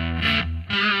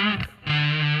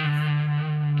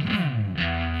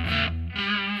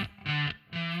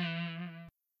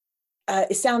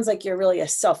 It sounds like you're really a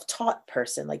self-taught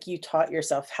person. Like you taught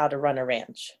yourself how to run a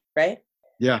ranch, right?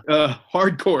 Yeah.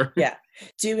 Hardcore. Yeah.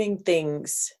 Doing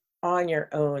things on your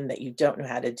own that you don't know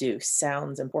how to do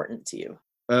sounds important to you.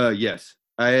 Yes.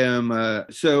 I am.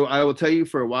 So I will tell you,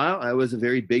 for a while, I was a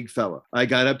very big fella. I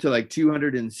got up to like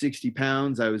 260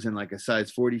 pounds. I was in like a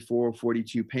size 44,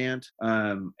 42 pant.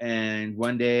 And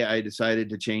one day I decided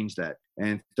to change that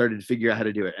and started to figure out how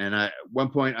to do it. And at one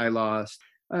point I lost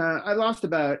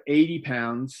about 80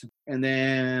 pounds and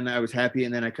then I was happy.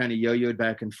 And then I kind of yo-yoed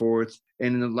back and forth.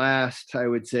 And in the last, I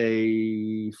would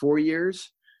say 4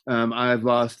 years, I've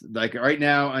lost, like right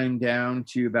now I'm down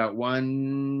to about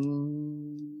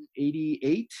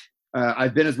 188.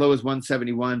 I've been as low as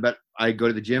 171, but I go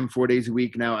to the gym 4 days a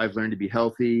week now. I've learned to be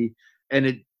healthy,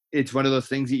 and it's one of those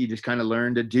things that you just kind of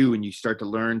learn to do, and you start to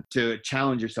learn to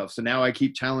challenge yourself. So now I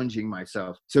keep challenging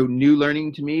myself. So new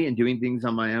learning to me and doing things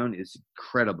on my own is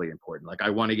incredibly important. Like I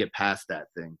want to get past that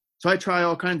thing. So I try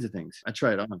all kinds of things. I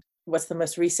try it on. What's the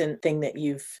most recent thing that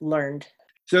you've learned?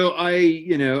 So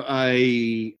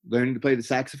I learned to play the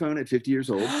saxophone at 50 years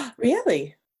old.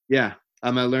 Really? Yeah. I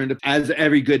learned, as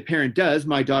every good parent does,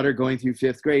 my daughter going through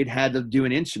 5th grade had to do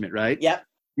an instrument, right? Yep.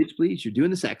 Bitch, please, you're doing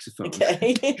the saxophone.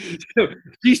 Okay. So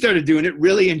she started doing it,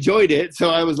 really enjoyed it. So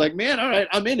I was like, man, all right,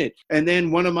 I'm in it. And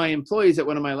then one of my employees at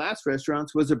one of my last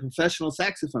restaurants was a professional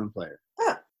saxophone player.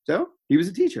 Huh. So he was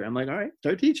a teacher. I'm like, all right,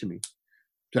 start teaching me.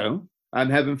 So I'm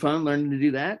having fun learning to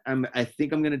do that. I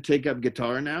think I'm going to take up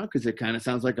guitar now because it kind of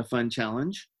sounds like a fun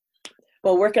challenge.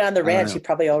 Well, working on the ranch, you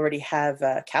probably already have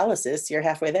calluses. You're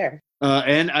halfway there.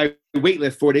 And I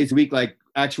weightlift 4 days a week, like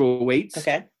actual weights.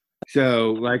 Okay.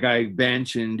 So like I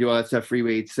bench and do all that stuff, free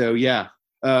weights. So yeah.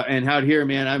 And out here,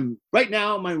 man, right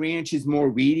now my ranch is more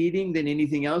weed eating than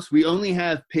anything else. We only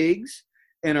have pigs,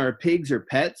 and our pigs are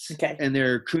pets. Okay. And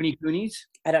they're coonies.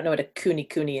 I don't know what a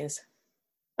cooney is.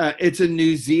 It's a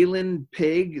New Zealand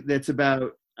pig that's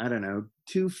about, I don't know,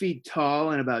 2 feet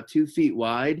tall and about 2 feet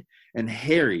wide and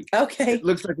hairy. Okay. It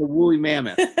looks like a woolly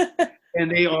mammoth. And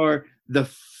they are the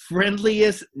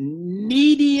friendliest,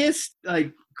 neediest,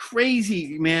 like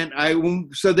crazy, man.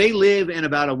 So they live in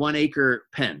about a 1 acre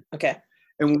pen. Okay.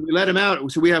 And when we let them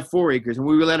out, so we have 4 acres. And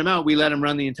when we let them out, we let them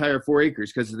run the entire 4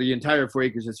 acres because the entire 4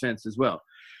 acres is fenced as well.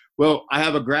 Well, I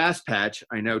have a grass patch.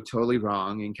 I know, totally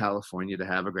wrong in California to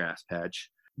have a grass patch.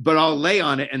 But I'll lay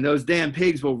on it, and those damn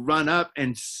pigs will run up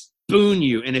and spoon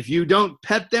you. And if you don't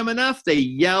pet them enough, they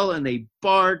yell and they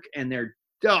bark, and they're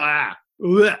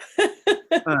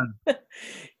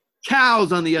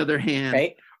cows, on the other hand,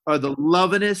 right, are the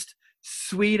lovingest,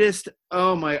 sweetest.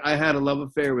 Oh my! I had a love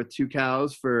affair with 2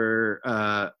 cows for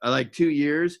like 2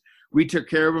 years. We took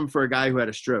care of them for a guy who had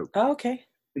a stroke. Oh, okay.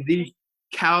 These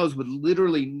cows would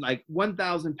literally, like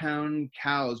 1,000-pound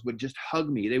cows would just hug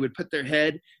me. They would put their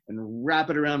head and wrap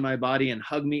it around my body and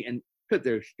hug me and put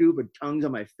their stupid tongues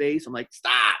on my face. I'm like,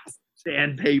 stop,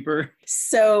 sandpaper.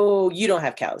 So you don't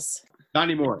have cows? Not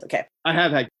anymore. Okay. I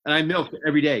have had, and I milk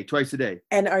every day, twice a day.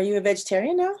 And are you a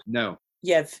vegetarian now? No.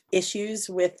 You have issues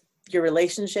with your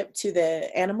relationship to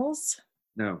the animals?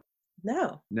 No.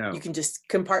 No. No. You can just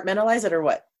compartmentalize it, or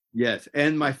what? Yes,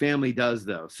 and my family does,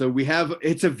 though. So we have,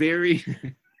 it's a very,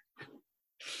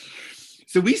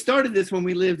 so we started this when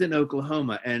we lived in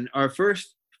Oklahoma, and our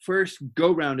first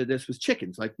go-round of this was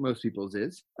chickens, like most people's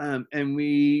is. And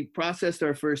we processed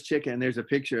our first chicken, and there's a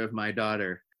picture of my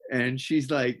daughter, and she's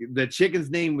like, the chicken's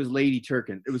name was Lady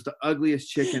Turkin. It was the ugliest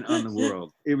chicken on the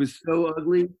world. It was so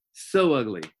ugly, so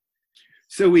ugly.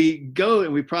 So we go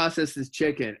and we process this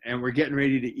chicken, and we're getting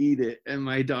ready to eat it. And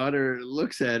my daughter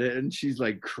looks at it, and she's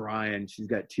like crying. She's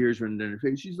got tears running down her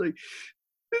face. She's like,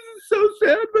 this is so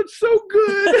sad, but so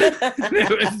good. It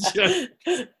was just,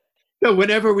 so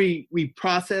whenever we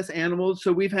process animals,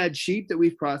 so we've had sheep that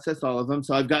we've processed, all of them.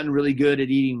 So I've gotten really good at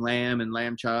eating lamb and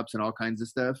lamb chops and all kinds of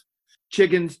stuff.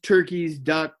 Chickens, turkeys,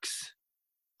 ducks,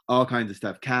 all kinds of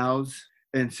stuff, cows.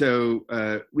 And so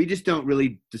we just don't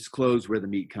really disclose where the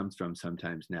meat comes from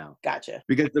sometimes now. Gotcha.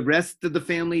 Because the rest of the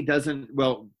family doesn't,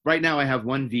 well, right now I have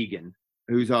one vegan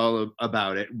who's all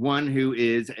about it. One who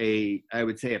is I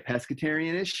would say a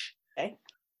pescatarian-ish. Okay.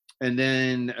 And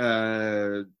then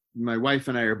my wife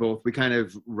and I are both, we kind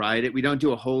of ride it. We don't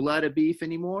do a whole lot of beef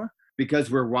anymore because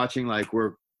we're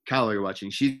calorie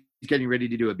watching. She's getting ready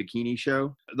to do a bikini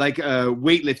show, like a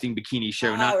weightlifting bikini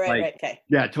show. Right, okay.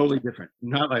 Yeah, totally different.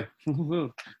 Not like.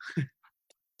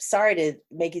 Sorry to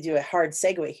make you do a hard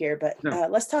segue here, but no.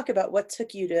 Let's talk about what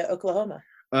took you to Oklahoma.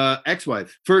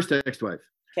 First ex-wife.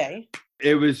 Okay.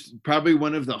 It was probably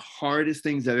one of the hardest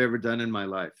things I've ever done in my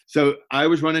life. So I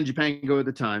was running Japango at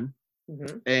the time.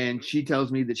 Mm-hmm. And she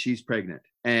tells me that she's pregnant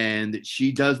and that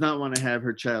she does not want to have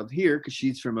her child here because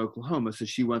she's from Oklahoma. So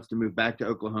she wants to move back to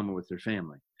Oklahoma with her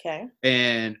family. Okay.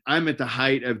 And I'm at the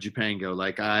height of Japango.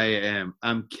 Like I'm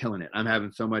killing it. I'm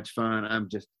having so much fun.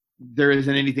 There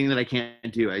isn't anything that I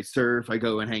can't do. I surf, I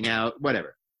go and hang out,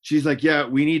 whatever. She's like, yeah,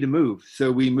 we need to move.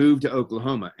 So we moved to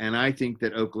Oklahoma. And I think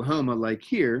that Oklahoma, like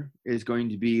here, is going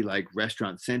to be like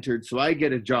restaurant centered. So I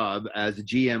get a job as a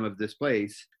GM of this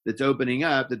place that's opening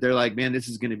up that they're like, man, this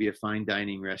is going to be a fine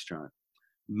dining restaurant.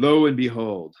 Lo and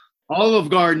behold, Olive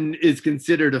Garden is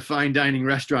considered a fine dining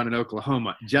restaurant in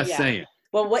Oklahoma. Just saying.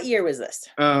 Well, what year was this?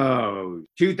 Oh,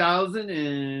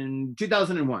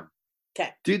 2001.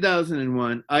 Okay.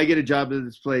 2001. I get a job at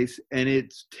this place and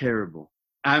it's terrible.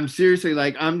 I'm seriously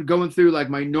like, I'm going through like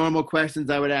my normal questions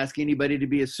I would ask anybody to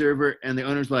be a server. And the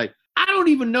owner's like, I don't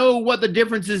even know what the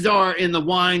differences are in the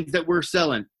wines that we're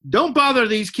selling. Don't bother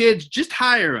these kids, just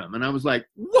hire them. And I was like,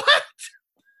 what?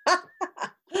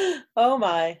 Oh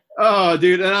my. Oh,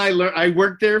 dude. And I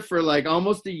worked there for like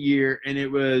almost a year, and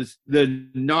it was the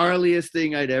gnarliest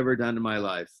thing I'd ever done in my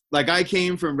life. Like, I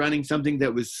came from running something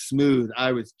that was smooth.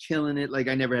 I was killing it. Like,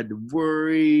 I never had to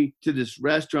worry, to this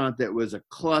restaurant that was a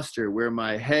cluster where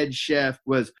my head chef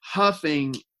was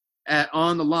huffing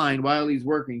on the line while he's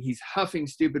working. He's huffing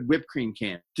stupid whipped cream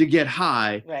can to get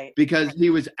high, Right. because he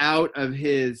was out of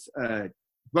his,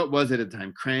 what was it at the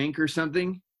time? Crank or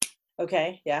something?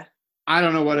 Okay. Yeah. I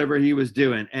don't know, whatever he was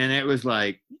doing. And it was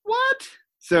like, what?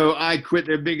 So I quit.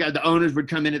 The owners would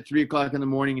come in at 3:00 in the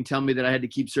morning and tell me that I had to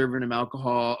keep serving them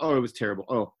alcohol. Oh, it was terrible.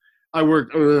 Oh, I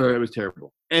worked. Oh, it was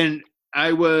terrible. And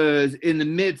I was in the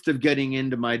midst of getting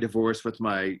into my divorce with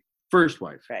my first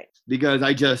wife. Right. Because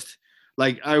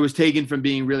I was taken from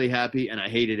being really happy, and I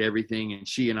hated everything. And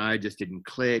she and I just didn't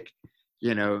click.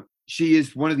 She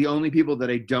is one of the only people that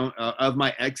I don't, of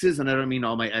my exes, and I don't mean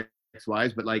all my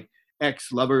ex-wives, but like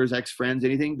ex-lovers, ex-friends,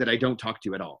 anything, that I don't talk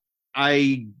to at all.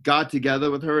 I got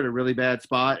together with her at a really bad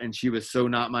spot, and she was so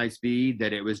not my speed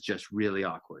that it was just really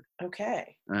awkward.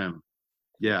 Okay.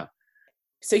 Yeah.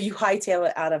 So you hightail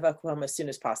it out of Oklahoma as soon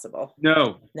as possible?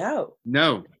 No,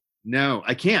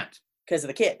 I can't. Because of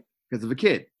the kid? Because of a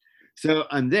kid. So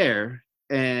I'm there,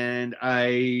 and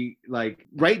right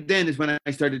then is when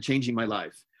I started changing my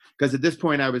life. Because at this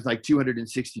point I was like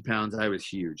 260 pounds. I was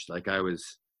huge. Like I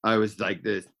was like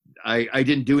this. I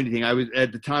didn't do anything.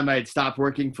 At the time I had stopped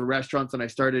working for restaurants, and I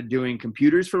started doing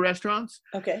computers for restaurants.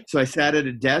 Okay. So I sat at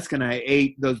a desk and I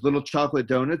ate those little chocolate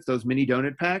donuts, those mini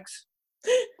donut packs,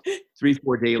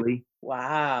 3-4 daily.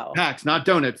 Wow. Packs, not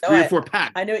donuts, 3 or 4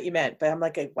 packs. I know what you meant, but I'm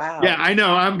like, wow. Yeah, I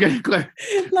know. I'm getting clear.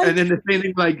 And then the same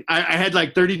thing, like I had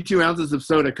like 32 ounces of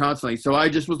soda constantly. So I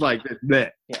just was like, bleh.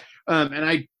 Yeah.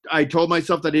 And I told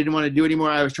myself that I didn't want to do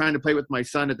anymore. I was trying to play with my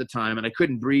son at the time, and I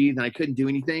couldn't breathe and I couldn't do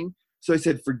anything. So I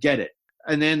said, forget it.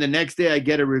 And then the next day I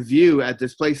get a review at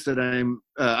this place that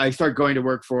I start going to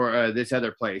work for this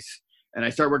other place. And I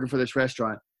start working for this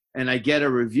restaurant, and I get a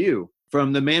review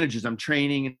from the managers I'm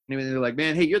training. And they're like,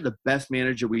 man, hey, you're the best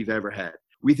manager we've ever had.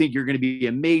 We think you're going to be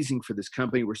amazing for this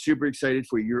company. We're super excited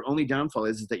for you. Your only downfall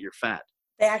is that you're fat.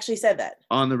 They actually said that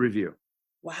on the review.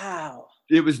 Wow.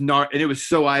 It was and it was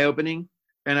so eye-opening.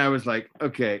 And I was like,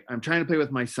 okay, I'm trying to play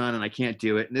with my son and I can't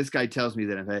do it. And this guy tells me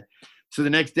that I'm fat. So the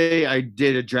next day I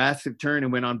did a drastic turn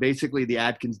and went on basically the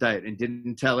Atkins diet and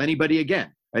didn't tell anybody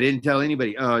again. I didn't tell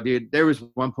anybody. Oh, dude, there was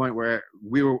one point where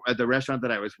we were at the restaurant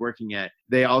that I was working at.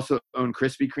 They also own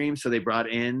Krispy Kreme. So they brought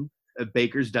in a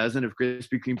baker's dozen of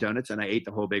Krispy Kreme donuts, and I ate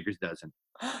the whole baker's dozen.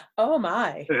 Oh,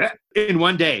 my. In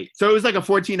one day. So it was like a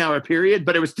 14-hour period,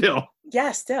 but it was still.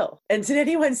 Yeah, still. And did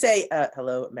anyone say,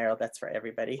 hello, Meryl, that's for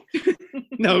everybody?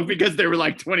 No, because there were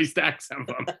like 20 stacks of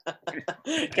them.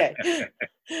 Okay.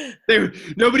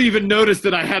 Nobody even noticed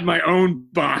that I had my own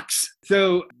box.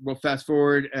 So we'll fast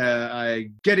forward. I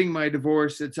getting my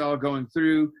divorce. It's all going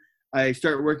through. I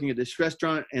start working at this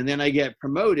restaurant, and then I get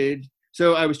promoted.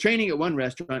 So I was training at one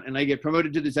restaurant, and I get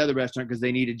promoted to this other restaurant because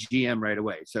they need a GM right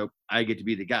away. So I get to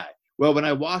be the guy. Well, when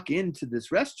I walk into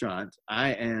this restaurant,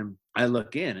 I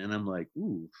look in, and I'm like,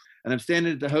 ooh. And I'm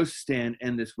standing at the host stand,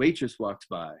 and this waitress walks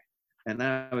by. And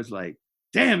I was like,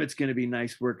 damn, it's going to be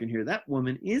nice working here. That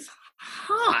woman is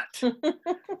hot.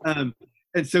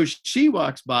 And so she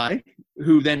walks by,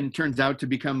 who then turns out to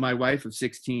become my wife of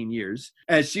 16 years.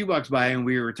 As she walks by, and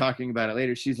we were talking about it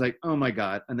later, she's like, oh my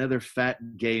God, another fat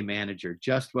gay manager,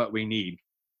 just what we need.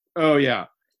 Oh, yeah.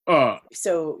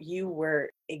 So you were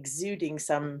exuding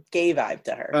some gay vibe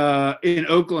to her. In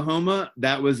Oklahoma,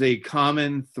 that was a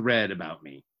common thread about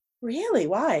me. Really?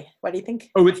 Why? Why do you think?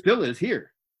 Oh, it still is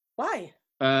here. Why?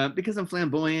 Because I'm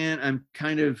flamboyant. I'm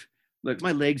kind of, look,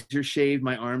 my legs are shaved.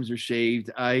 My arms are shaved.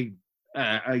 I'm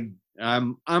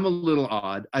a little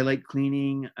odd. I like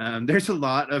cleaning. There's a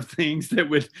lot of things that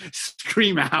would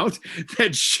scream out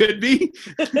that should be.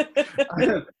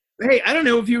 Hey, I don't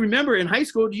know if you remember in high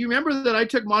school. Do you remember that I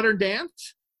took modern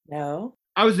dance? No.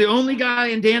 I was the only guy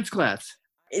in dance class.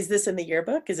 Is this in the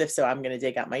yearbook? Because if so, I'm going to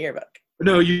dig out my yearbook.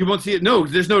 No, you won't see it. No,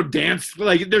 there's no dance.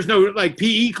 Like, there's no like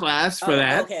PE class for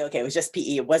that. Okay. It was just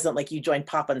PE. It wasn't like you joined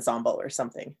pop ensemble or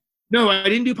something. No, I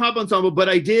didn't do pop ensemble, but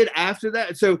I did after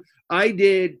that. So I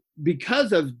did,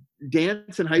 because of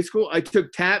dance in high school, I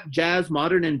took tap, jazz,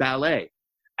 modern, and ballet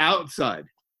outside.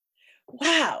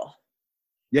 Wow.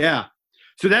 Yeah.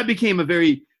 So that became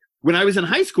when I was in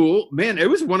high school, man, it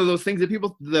was one of those things that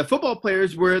the football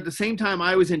players were at the same time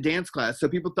I was in dance class. So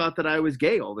people thought that I was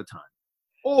gay all the time.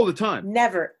 All the time.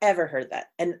 Never, ever heard that.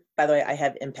 And by the way, I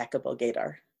have impeccable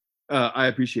gaydar. I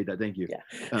appreciate that. Thank you.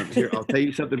 Yeah. Here, I'll tell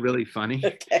you something really funny.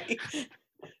 Okay.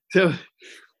 So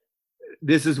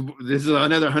this is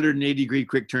another 180-degree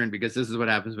quick turn, because this is what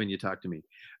happens when you talk to me.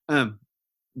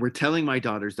 We're telling my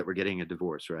daughters that we're getting a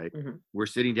divorce, right? Mm-hmm. We're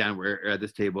sitting down, we're at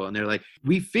this table, and they're like,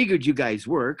 we figured you guys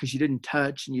were, because you didn't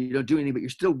touch and you don't do anything, but you're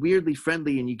still weirdly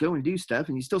friendly and you go and do stuff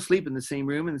and you still sleep in the same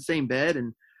room in the same bed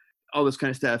and all this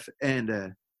kind of stuff. And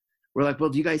we're like, well,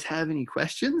 do you guys have any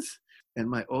questions? And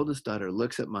my oldest daughter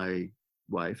looks at my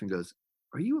wife and goes,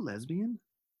 are you a lesbian?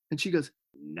 And she goes,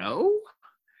 no.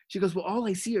 She goes, well, all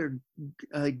I see are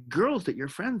girls that you're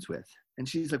friends with. And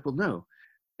she's like, well, no.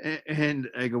 And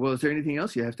I go, well, is there anything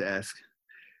else you have to ask?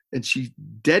 And she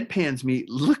deadpans me,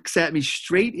 looks at me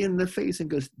straight in the face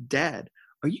and goes, Dad,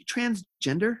 are you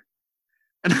transgender?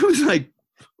 And I was like,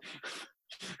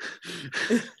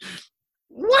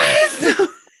 what the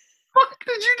fuck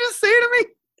did you just say to me?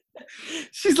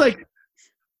 She's like,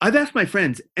 I've asked my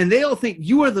friends and they all think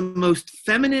you are the most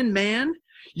feminine man.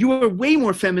 You are way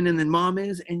more feminine than Mom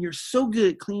is, and you're so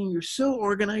good at cleaning. You're so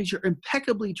organized. You're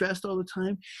impeccably dressed all the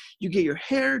time. You get your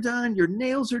hair done. Your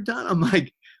nails are done. I'm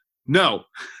like, no.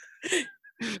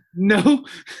 No.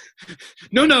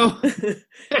 No.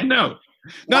 No.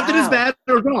 Not that it's bad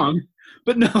or wrong,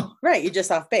 but no. Right. You're just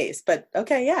off base, but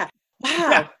okay. Yeah. Wow.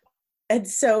 Yeah. And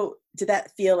so did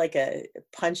that feel like a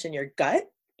punch in your gut?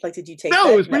 Like, did you take No,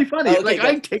 that? it was pretty funny. Oh, okay,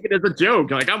 I take it as a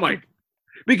joke. I'm like,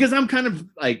 because I'm kind of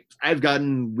like, I've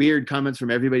gotten weird comments from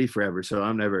everybody forever. So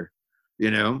I'm never,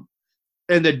 and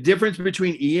the difference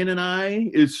between Ian and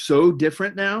I is so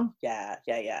different now. Yeah.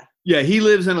 Yeah. He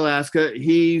lives in Alaska.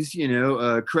 He's,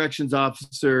 a corrections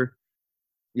officer.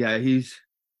 Yeah. He's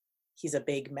a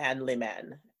big manly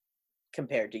man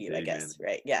compared to you, I guess. Man.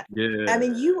 Right. Yeah. Yeah. I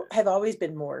mean, you have always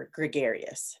been more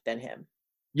gregarious than him.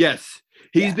 Yes.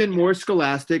 He's been more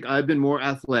scholastic. I've been more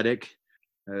athletic.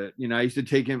 I used to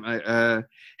take him.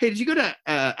 Hey, did you go to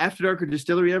After Dark or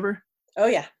Distillery ever? Oh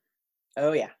yeah.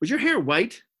 Was your hair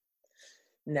white?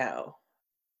 No.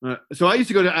 So I used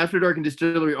to go to After Dark and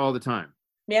Distillery all the time.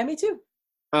 Yeah, me too.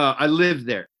 I lived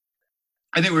there.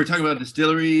 I think we were talking about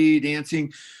distillery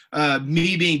dancing.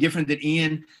 Me being different than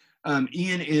Ian.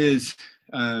 Ian is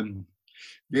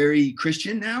very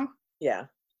Christian now. Yeah.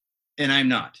 And I'm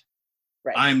not.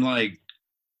 Right. I'm like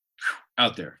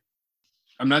out there.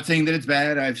 I'm not saying that it's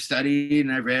bad. I've studied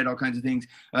and I've read all kinds of things.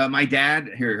 My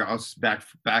dad, here, I'll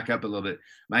back up a little bit.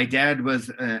 My dad was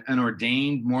an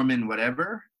ordained Mormon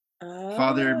whatever,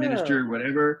 father, minister,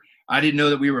 whatever. I didn't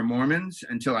know that we were Mormons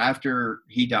until after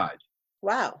he died.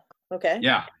 Wow. Okay.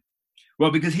 Yeah. Well,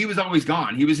 because he was always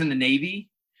gone. He was in the Navy,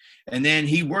 and then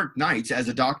he worked nights as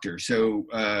a doctor. So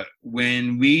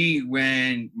when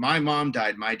my mom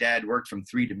died, my dad worked from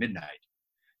 3 to midnight.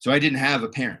 So I didn't have a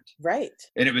parent. Right.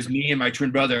 And it was me and my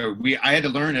twin brother. I had to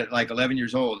learn at like 11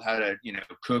 years old how to,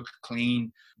 cook,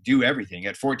 clean, do everything.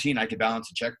 At 14, I could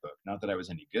balance a checkbook. Not that I was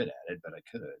any good at it, but I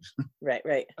could.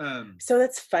 Right. So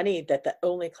that's funny that the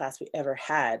only class we ever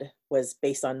had was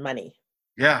based on money.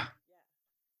 Yeah.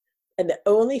 And the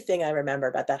only thing I remember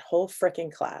about that whole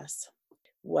frickin' class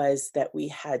was that we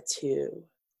had to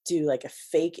do like a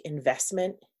fake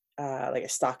investment, like a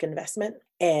stock investment.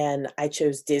 And I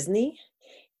chose Disney.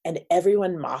 And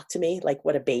everyone mocked me like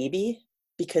what a baby,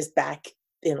 because back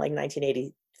in like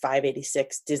 1985,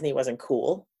 86, Disney wasn't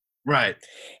cool. Right.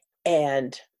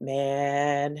 And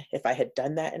man, if I had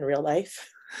done that in real life,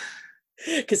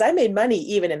 because I made money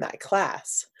even in that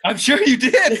class. I'm sure you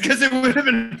did, because it would have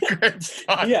been a great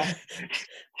stock. Yeah.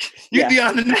 You'd be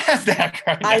on the NASDAQ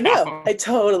right now. I know. I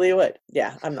totally would.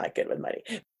 Yeah, I'm not good with money.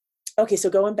 Okay,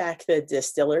 so going back to the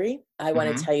distillery, I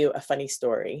want to tell you a funny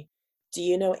story. Do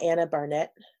you know Anna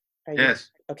Barnett? Yes.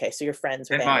 Okay, so you're friends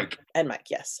with Anna. Mike. And Mike,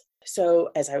 yes. So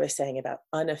as I was saying about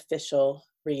unofficial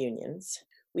reunions,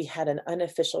 we had an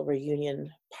unofficial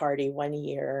reunion party one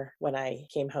year when I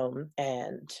came home,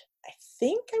 and I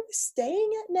think I was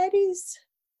staying at Nettie's.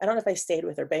 I don't know if I stayed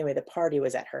with her, but anyway, the party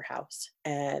was at her house.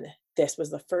 And this was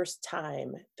the first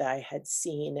time that I had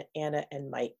seen Anna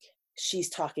and Mike. She's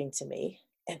talking to me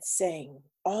and saying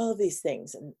all of these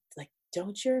things. And like,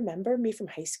 don't you remember me from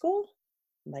high school?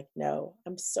 I'm like, no,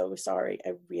 I'm so sorry.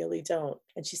 I really don't.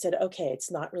 And she said, okay,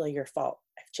 it's not really your fault.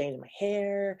 I've changed my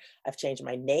hair. I've changed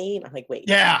my name. I'm like, wait.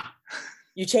 Yeah.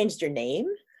 You changed your name?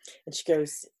 And she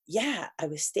goes, yeah, I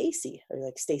was Stacy. I was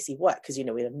like, Stacy what? Because,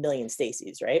 we have a million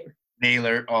Stacys, right?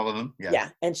 Naylor, all of them. Yeah.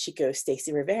 And she goes,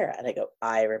 Stacy Rivera. And I go,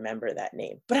 I remember that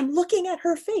name. But I'm looking at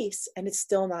her face and it's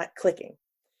still not clicking.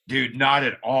 Dude, not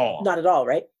at all. Not at all,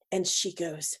 right? And she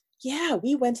goes, yeah,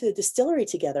 we went to the distillery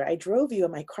together. I drove you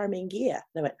in my Carmen Ghia.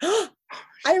 And I went, oh,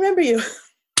 I remember you.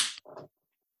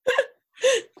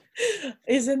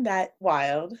 Isn't that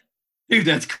wild? Dude,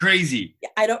 that's crazy.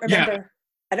 I don't remember.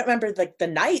 I don't remember like the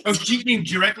night. Oh, she came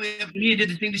directly up to me and did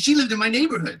the thing. She lived in my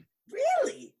neighborhood.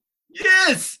 Really?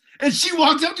 Yes. And she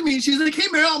walked up to me and she's like, "Hey,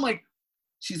 Meryl." I'm like,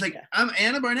 she's like, Yeah. "I'm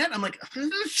Anna Barnett." I'm like,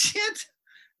 "Oh, shit.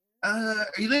 Are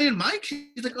you dating Mike?"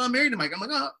 She's like, "Oh, I'm married to Mike." I'm like,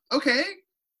 "Oh, okay."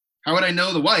 How would I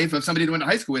know the wife of somebody that went to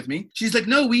high school with me? She's like,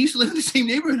 "No, we used to live in the same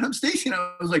neighborhood. I'm Stacy." And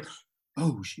I was like,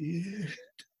 "Oh, shit.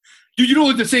 Dude, you don't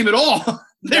look the same at all."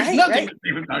 There's nothing the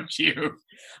same about you.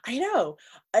 I know.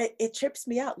 It trips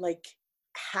me out. Like,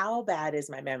 how bad is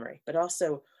my memory? But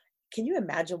also, can you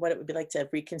imagine what it would be like to have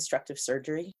reconstructive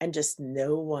surgery and just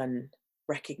no one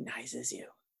recognizes you?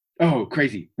 Oh,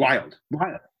 crazy. Wild.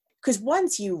 Because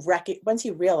once you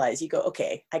realize, you go,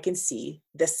 okay, I can see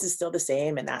this is still the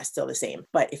same and that's still the same.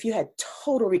 But if you had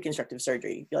total reconstructive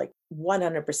surgery, you'd be like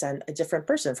 100% a different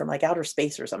person from like outer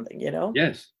space or something, you know?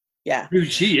 Yes. Yeah.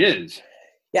 Dude, she is.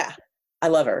 Yeah. I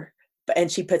love her.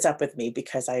 And she puts up with me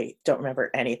because I don't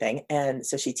remember anything. And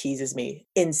so she teases me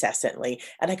incessantly.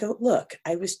 And I go, look,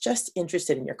 I was just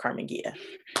interested in your Carmen Gia.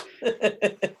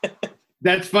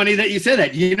 That's funny that you said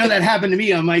that. You know, that happened to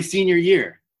me on my senior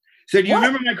year. So do you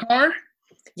remember my car?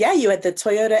 Yeah, you had the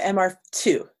Toyota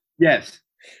MR2. Yes.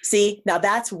 See, now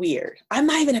that's weird. I'm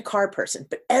not even a car person,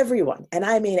 but everyone, and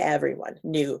I mean everyone,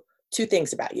 knew two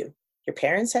things about you. Your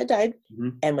parents had died,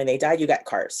 and when they died, you got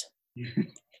cars.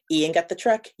 Ian got the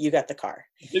truck, you got the car.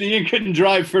 And Ian couldn't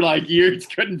drive for like years,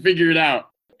 couldn't figure it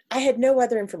out. I had no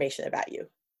other information about you.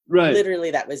 Right.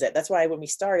 Literally, that was it. That's why when we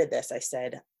started this, I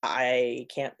said, I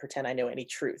can't pretend I know any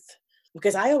truth.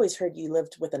 Because I always heard you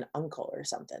lived with an uncle or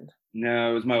something.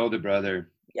 No, it was my older brother.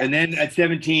 Yeah. And then at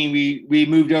 17, we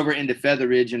moved over into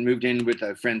Featheridge and moved in with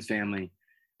a friend's family.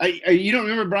 You don't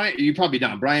remember Brian? You probably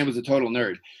don't. Brian was a total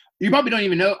nerd. You probably don't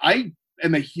even know. I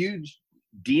am a huge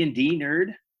D&D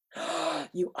nerd.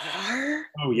 You are?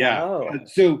 Oh, yeah. Oh.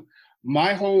 So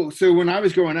when I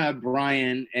was growing up,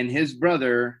 Brian and his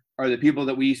brother are the people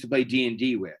that we used to play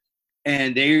D&D with.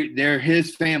 And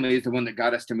his family is the one that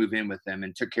got us to move in with them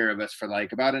and took care of us for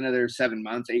like about another 7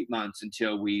 months, 8 months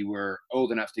until we were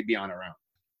old enough to be on our own.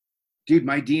 Dude,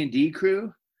 my D&D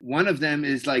crew, one of them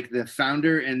is like the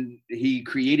founder and he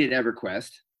created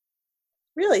EverQuest.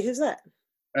 Really? Who's that?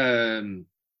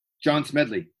 John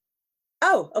Smedley.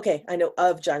 Oh, okay. I know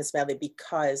of John Smedley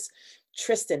because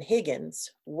Tristan Higgins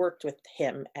worked with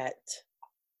him at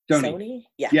Sony.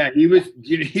 Yeah. Yeah, he was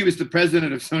the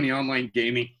president of Sony Online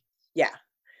Gaming. Yeah.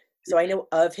 So I know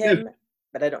of him,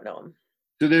 but I don't know him.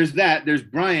 So there's that. There's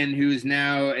Brian, who's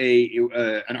now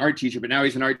an art teacher, but now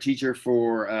he's an art teacher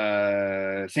for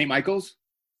St. Michael's.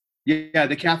 Yeah,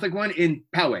 the Catholic one in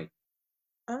Poway.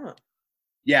 Oh.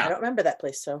 Yeah. I don't remember that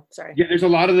place, so sorry. Yeah, there's a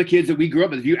lot of the kids that we grew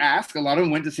up with. If you ask, a lot of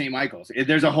them went to St. Michael's.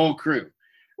 There's a whole crew.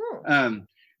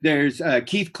 There's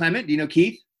Keith Clement. Do you know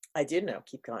Keith? I do know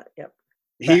Keith Clement, yep.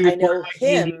 I know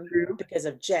him because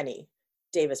of Jenny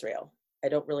Davis Rail. I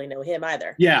don't really know him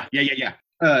either. Yeah.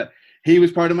 He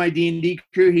was part of my D&D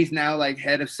crew. He's now like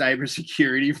head of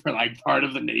cybersecurity for like part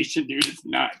of the nation, dude. It's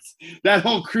nuts. That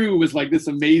whole crew was like this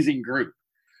amazing group.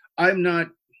 I'm not.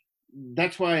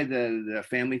 That's why the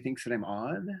family thinks that I'm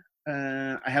odd.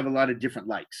 I have a lot of different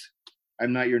likes.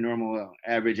 I'm not your normal,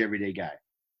 average, everyday guy.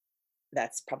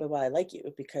 That's probably why I like you,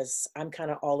 because I'm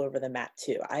kind of all over the map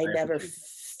too. I never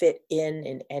fit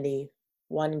in any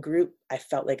one group. I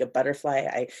felt like a butterfly.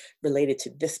 I related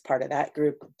to this part of that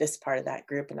group,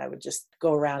 and I would just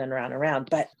go around and around and around.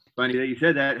 But funny that you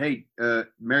said that. Hey,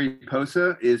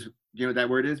 Mariposa is, you know what that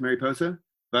word is? Mariposa?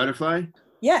 Butterfly?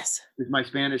 Yes. It's my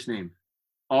Spanish name.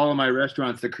 All of my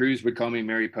restaurants, the crews would call me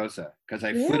Mariposa because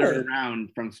I flitter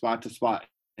around from spot to spot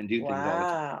and do things all the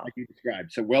time, like you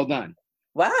described. So well done.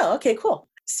 Wow. Okay, cool.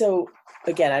 So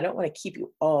again, I don't want to keep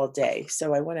you all day.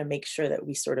 So I want to make sure that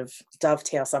we sort of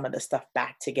dovetail some of this stuff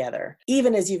back together.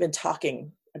 Even as you've been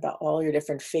talking about all your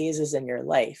different phases in your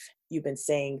life, you've been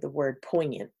saying the word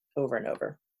poignant over and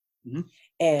over. Mm-hmm.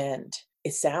 And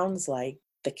it sounds like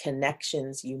the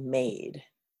connections you made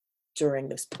during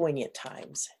those poignant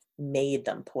times made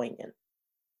them poignant.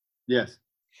 Yes.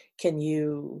 Can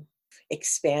you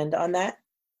expand on that?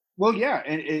 Well, yeah.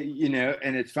 And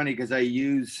and it's funny because I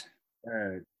use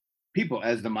people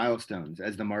as the milestones,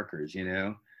 as the markers,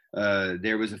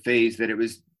 there was a phase that it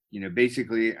was,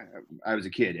 basically I was a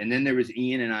kid, and then there was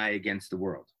Ian and I against the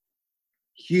world.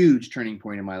 Huge turning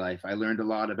point in my life. I learned a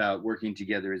lot about working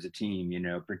together as a team,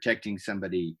 protecting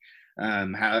somebody,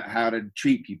 how to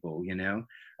treat people,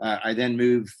 I then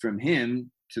moved from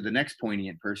him to the next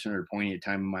poignant person or poignant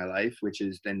time in my life, which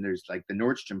is then there's like the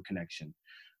Nordstrom connection,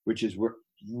 which is what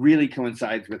really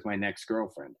coincides with my next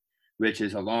girlfriend, which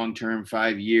is a long-term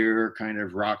 5-year kind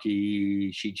of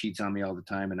rocky, she cheats on me all the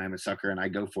time and I'm a sucker and I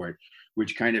go for it,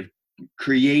 which kind of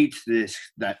creates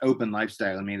that open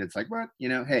lifestyle in me that's like, what,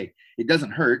 hey, it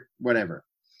doesn't hurt, whatever.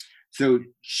 So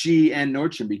she and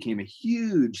Nordstrom became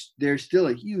they're still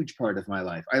a huge part of my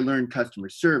life. I learned customer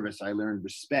service. I learned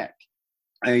respect.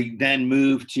 I then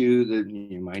moved to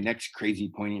my next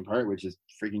crazy poignant part, which is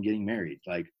freaking getting married.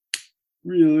 Like,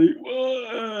 really?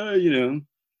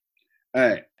 All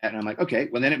right. And I'm like, okay,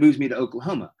 well, then it moves me to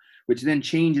Oklahoma, which then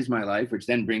changes my life, which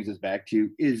then brings us back to,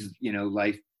 is,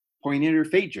 life poignant or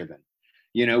fate driven?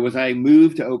 Was I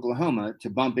moved to Oklahoma to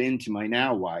bump into my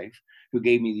now wife, who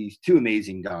gave me these two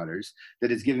amazing daughters,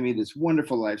 that has given me this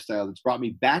wonderful lifestyle that's brought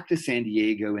me back to San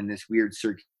Diego in this weird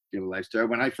circular lifestyle.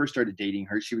 When I first started dating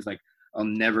her, she was like, I'll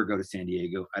never go to San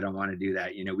Diego. I don't want to do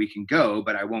that. We can go,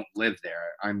 but I won't live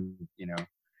there. And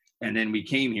then we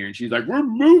came here and she's like, we're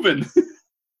moving.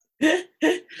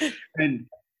 And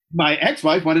my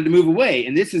ex-wife wanted to move away.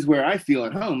 And this is where I feel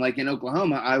at home. Like in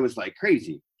Oklahoma, I was like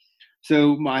crazy.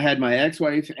 So I had my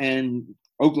ex-wife and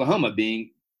Oklahoma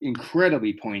being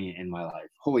incredibly poignant in my life.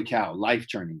 Holy cow, life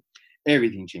turning,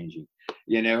 everything changing.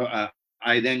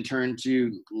 I then turned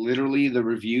to literally the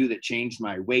review that changed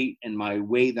my weight and my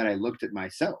way that I looked at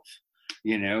myself.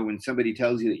 When somebody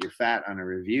tells you that you're fat on a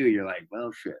review, you're like,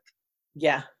 well, shit.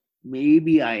 Yeah.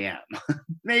 Maybe I am.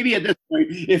 Maybe at this point,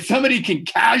 if somebody can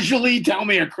casually tell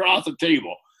me across a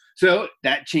table. So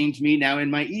that changed me now in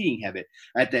my eating habit.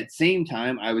 At that same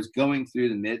time, I was going through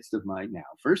the midst of my now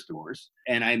first divorce,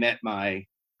 and I met my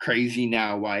crazy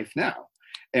now wife now.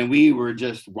 And we were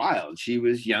just wild. She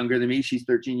was younger than me. She's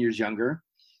 13 years younger.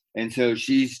 And so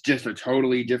she's just a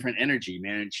totally different energy,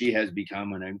 man. And she has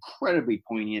become an incredibly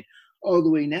poignant, all the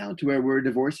way now to where we're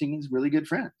divorcing as really good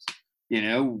friends.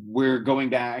 We're going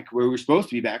back where we're supposed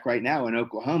to be back right now in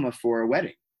Oklahoma for a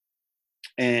wedding.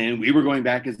 And we were going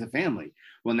back as a family.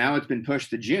 Well, now it's been pushed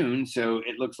to June. So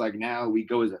it looks like now we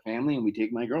go as a family and we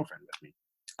take my girlfriend with me.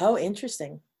 Oh,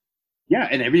 interesting. Yeah.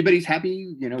 And everybody's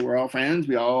happy. We're all friends.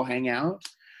 We all hang out.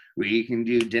 We can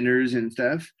do dinners and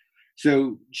stuff.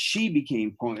 So she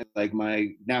became like my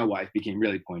now wife became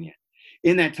really poignant.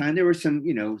 In that time, there were some,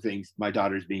 things, my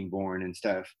daughter's being born and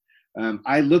stuff.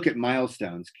 I look at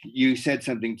milestones. You said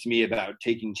something to me about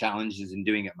taking challenges and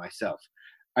doing it myself.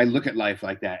 I look at life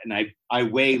like that, and I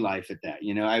weigh life at that.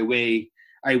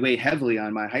 I weigh heavily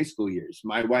on my high school years.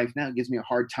 My wife now gives me a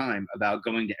hard time about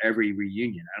going to every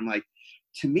reunion. I'm like,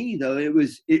 to me though, it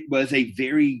was a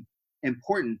very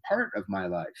important part of my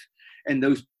life. And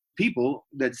those people,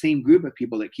 that same group of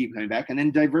people that keep coming back, and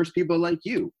then diverse people like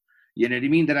you. You know what I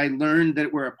mean? That I learned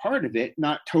that we're a part of it,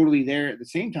 not totally there at the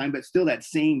same time, but still that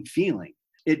same feeling.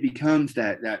 It becomes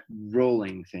that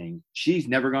rolling thing. She's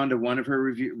never gone to one of her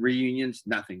reunions,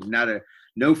 nothing,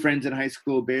 no friends in high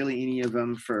school, barely any of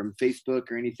them from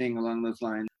Facebook or anything along those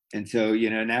lines. And so,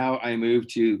 now I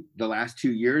moved to the last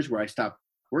 2 years where I stopped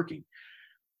working.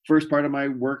 First part of my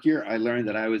work year, I learned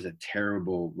that I was a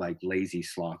terrible, lazy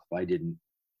sloth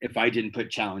if I didn't put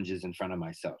challenges in front of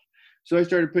myself. So I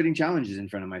started putting challenges in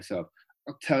front of myself.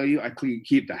 I'll tell you, I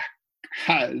keep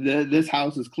this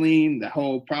house is clean. The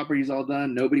whole property's all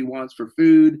done. Nobody wants for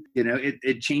food.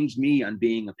 It changed me on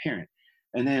being a parent.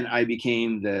 And then I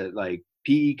became the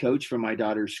PE coach for my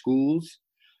daughter's schools.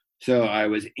 So I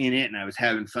was in it and I was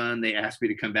having fun. They asked me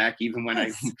to come back even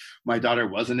when my daughter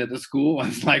wasn't at the school. I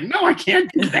was like, no, I can't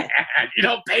do that. You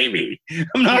don't pay me.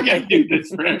 I'm not going to do this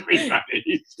for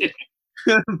everybody.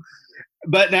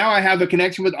 But now I have a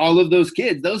connection with all of those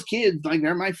kids. Those kids,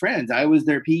 they're my friends. I was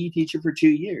their PE teacher for 2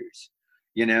 years,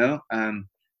 and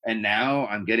now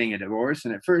I'm getting a divorce.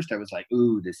 And at first I was like,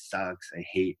 ooh, this sucks. I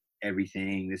hate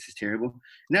everything. This is terrible.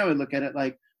 Now I look at it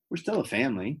like we're still a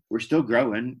family. We're still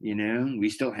growing, we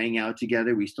still hang out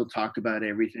together. We still talk about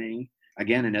everything.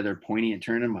 Again, another poignant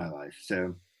turn in my life.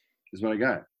 So this is what I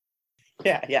got.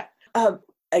 Yeah. Yeah.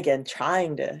 Again,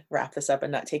 trying to wrap this up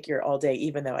and not take your all day,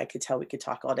 even though I could tell we could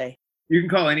talk all day. You can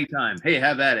call anytime. Hey,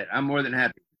 have at it. I'm more than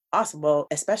happy. Awesome. Well,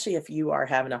 especially if you are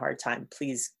having a hard time,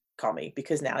 please call me,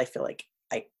 because now I feel like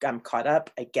I'm caught up.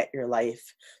 I get your life.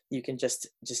 You can just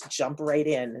jump right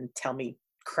in and tell me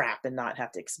crap and not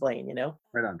have to explain,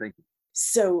 Right on. Thank you.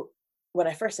 So when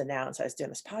I first announced I was doing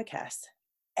this podcast,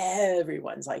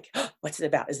 everyone's like, oh, what's it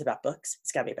about? Is it about books?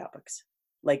 It's gotta be about books.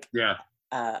 Yeah.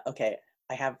 Okay,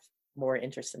 I have more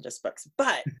interest than just books,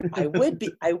 but I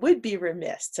would be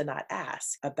remiss to not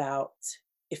ask about,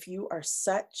 if you are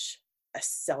such a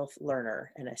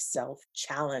self-learner and a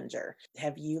self-challenger,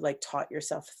 have you taught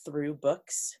yourself through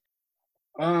books?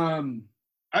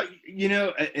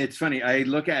 It's funny. I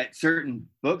look at certain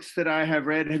books that I have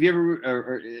read. Have you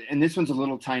ever, and this one's a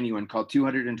little tiny one called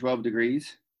 212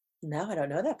 Degrees. No, I don't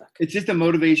know that book. It's just a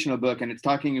motivational book, and it's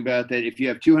talking about that if you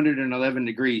have 211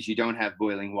 degrees, you don't have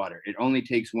boiling water. It only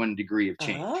takes 1 degree of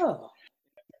change. Oh.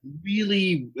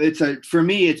 Really, for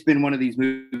me, it's been one of these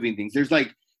moving things. There's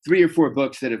like 3 or 4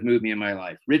 books that have moved me in my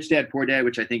life. Rich Dad Poor Dad,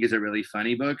 which I think is a really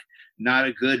funny book, not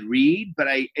a good read, but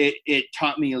it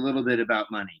taught me a little bit about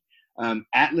money.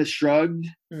 Atlas Shrugged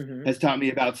has taught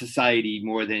me about society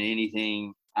more than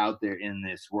anything out there in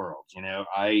this world. You know,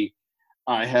 I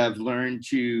have learned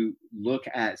to look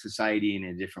at society in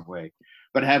a different way.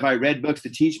 But have I read books to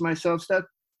teach myself stuff?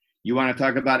 You want to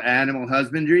talk about animal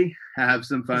husbandry? Have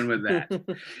some fun with that.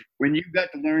 When you've got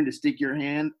to learn to stick your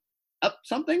hand up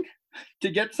something to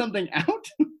get something out,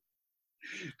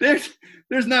 there's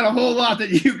not a whole lot that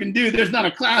you can do. There's not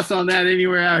a class on that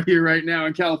anywhere out here right now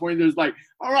in California. There's like,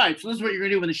 all right, so this is what you're going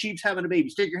to do when the sheep's having a baby.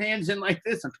 Stick your hands in like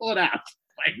this and pull it out.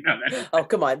 Like, no, oh,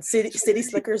 come on. City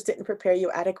Slickers didn't prepare you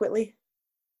adequately?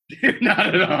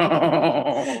 Not at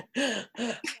all.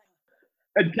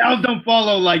 And cows don't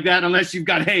follow like that unless you've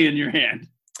got hay in your hand.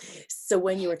 So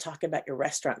when you were talking about your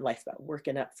restaurant life, about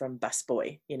working up from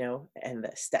busboy, you know, and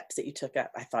the steps that you took up,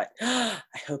 I thought, I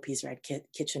hope he's read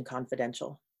Kitchen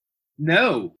Confidential.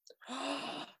 No.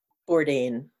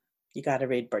 Bourdain. You got to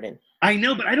read Bourdain. I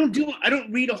know, but I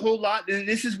don't read a whole lot. And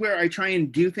this is where I try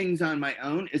and do things on my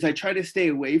own, is I try to stay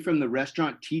away from the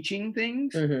restaurant teaching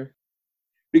things.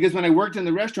 Because when I worked in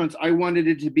the restaurants, I wanted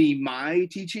it to be my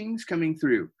teachings coming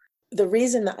through. The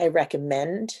reason that I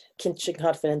recommend Kitchen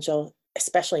Confidential,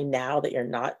 especially now that you're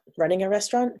not running a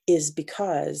restaurant, is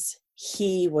because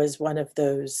he was one of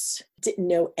those, didn't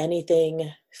know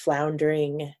anything,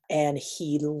 floundering, and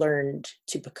he learned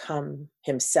to become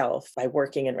himself by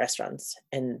working in restaurants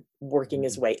and working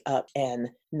his way up, and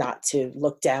not to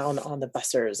look down on the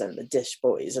bussers and the dish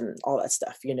boys and all that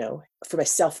stuff, you know. From a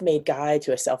self-made guy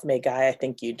to a self-made guy, I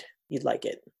think you'd like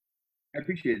it. I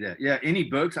appreciate that. Yeah, any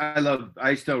books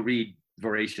I still read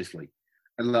voraciously.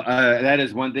 That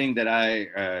is one thing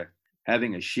that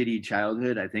having a shitty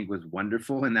childhood, I think, was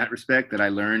wonderful in that respect, that I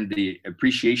learned the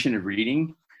appreciation of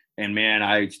reading. And man,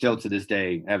 I still to this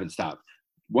day haven't stopped.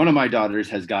 One of my daughters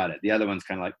has got it. The other one's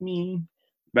kind of like me.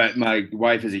 But my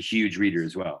wife is a huge reader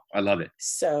as well. I love it.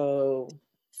 So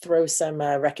throw some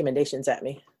recommendations at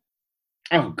me.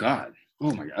 Oh, God.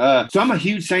 Oh, my God. So I'm a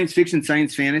huge science fiction,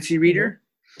 science fantasy reader.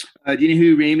 Do you know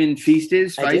who Raymond Feast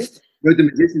is? Feist? Wrote the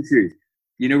Magician series.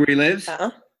 You know where he lives?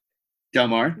 Del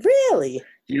Mar. Really?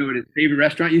 Do you know what his favorite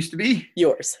restaurant used to be?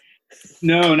 Yours.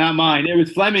 No, not mine. It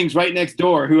was Fleming's right next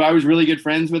door, who I was really good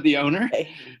friends with the owner. Okay.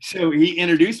 So he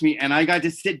introduced me, and I got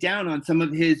to sit down on some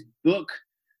of his book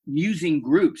musing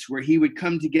groups where he would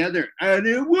come together, and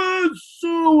it was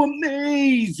so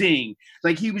amazing.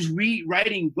 Like, he was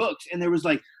writing books, and there was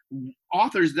like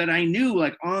authors that I knew,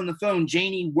 like on the phone,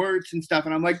 Janie Wirtz and stuff,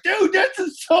 and I'm like, dude, this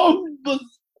is so bizarre.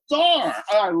 Oh,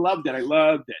 I loved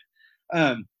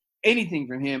it. Anything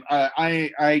from him.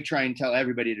 I try and tell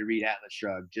everybody to read Atlas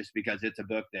Shrugged, just because it's a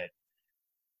book that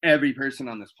every person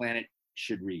on this planet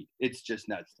should read. It's just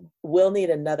nuts to me. We'll need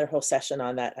another whole session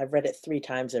on that. I've read it 3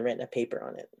 times and written a paper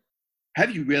on it.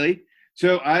 Have you really?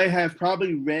 So I have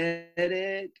probably read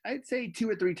it, I'd say 2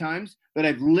 or 3 times, but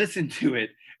I've listened to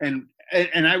it. And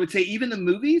I would say even the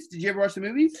movies. Did you ever watch the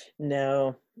movies?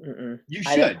 No. You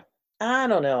should. I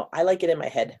don't know. I like it in my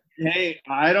head. Hey,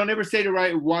 I don't ever say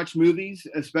to watch movies,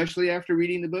 especially after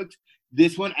reading the books.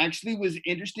 This one actually was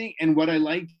interesting. And what I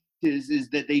liked is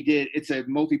that it's a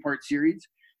multi-part series.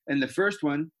 And the first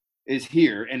one is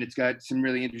here, and it's got some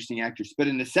really interesting actors. But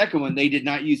in the second one, they did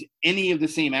not use any of the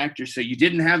same actors. So you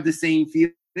didn't have the same feel.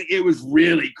 It was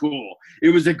really cool. It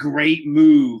was a great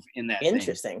move in that.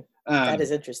 Interesting. That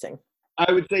is interesting.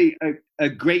 I would say a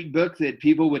great book that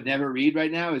people would never read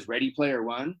right now is Ready Player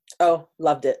One. Oh,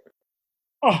 loved it.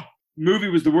 Oh, movie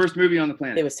was the worst movie on the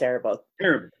planet. It was terrible.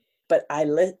 Terrible. But I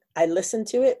listened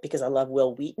to it because I love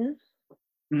Will Wheaton,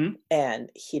 and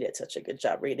he did such a good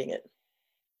job reading it.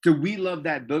 So we love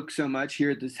that book so much here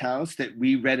at this house that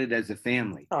we read it as a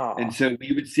family. Aww. And so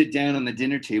we would sit down on the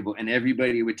dinner table and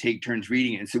everybody would take turns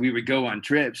reading it. And so we would go on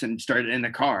trips and start in the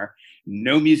car,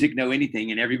 no music, no anything.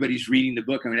 And everybody's reading the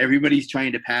book. I mean, everybody's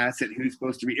trying to pass it. Who's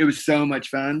supposed to read? It was so much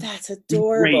fun. That's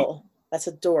adorable. That's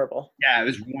adorable. Yeah, it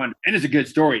was wonderful. And it's a good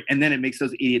story. And then it makes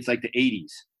those idiots like the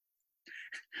 80s.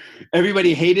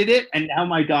 Everybody hated it, and now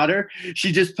my daughter,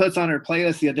 she just puts on her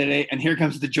playlist the other day, and here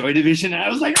comes the Joy Division, and I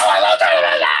was like, oh, I love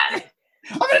that!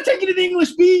 I'm going to take you to the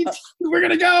English Beach. We're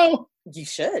going to go. You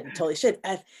should. You totally should.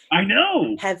 I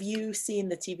know. Have you seen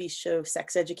the TV show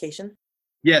Sex Education?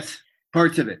 Yes,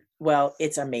 parts of it. Well,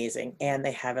 it's amazing, and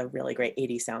they have a really great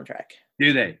 80s soundtrack.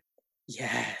 Do they?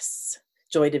 Yes.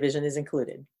 Joy Division is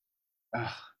included.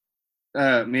 Oh,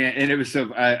 Man, and it was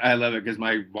so I love it because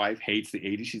my wife hates the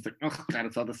 80s. She's like, oh God,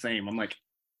 it's all the same. I'm like,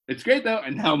 it's great though.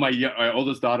 And now my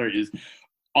oldest daughter is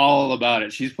all about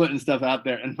it. She's putting stuff out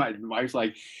there, and my wife's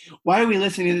like, "Why are we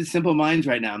listening to Simple Minds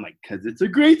right now?" I'm like, "Cause it's a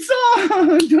great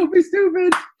song. Don't be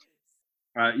stupid."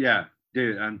 Yeah,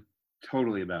 dude, I'm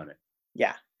totally about it.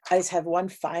 Yeah. I just have one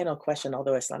final question,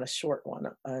 although it's not a short one,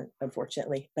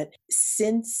 unfortunately. But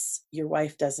since your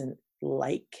wife doesn't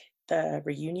like the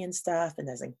reunion stuff and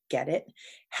doesn't get it,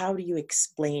 how do you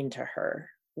explain to her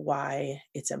why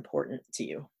it's important to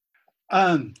you?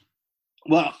 Um,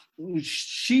 well,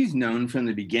 she's known from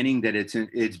the beginning that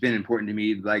it's been important to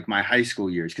me, like my high school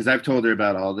years, because I've told her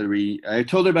about I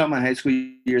told her about my high school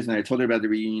years, and I told her about the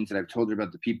reunions, and I've told her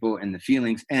about the people and the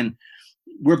feelings, and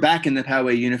we're back in the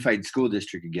Poway Unified School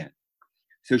District again.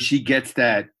 So she gets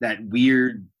that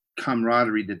weird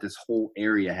camaraderie that this whole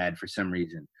area had for some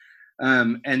reason.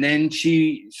 And then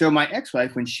so my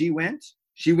ex-wife, when she went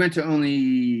to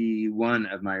only one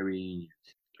of my reunions.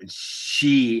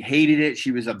 She hated it.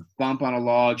 She was a bump on a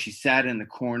log. She sat in the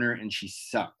corner and she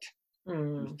sucked. It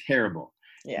was terrible.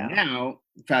 Yeah. Now,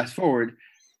 fast forward,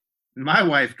 my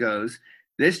wife goes,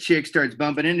 this chick starts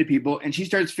bumping into people and she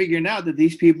starts figuring out that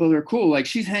these people are cool. Like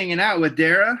she's hanging out with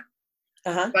Dara.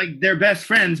 Like they're best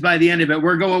friends by the end of it.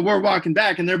 We're walking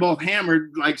back and they're both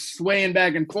hammered, like swaying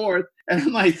back and forth. And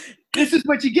I'm like, this is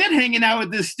what you get hanging out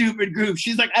with this stupid group.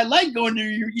 She's like, I like going to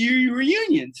your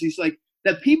reunions. She's like,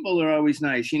 the people are always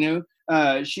nice, you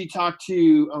know. She talked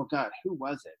to, oh God, who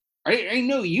was it? I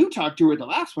know you talked to her at the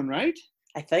last one, right?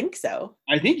 I think so.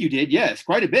 I think you did, yes,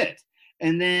 quite a bit.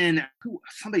 And then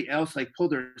somebody else like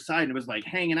pulled her aside and was like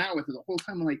hanging out with her the whole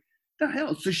time. I'm like, the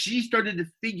hell? So she started to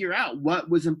figure out what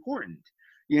was important.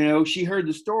 You know, she heard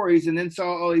the stories and then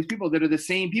saw all these people that are the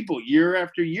same people year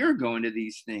after year going to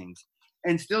these things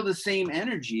and still the same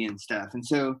energy and stuff. And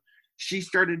so she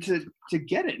started to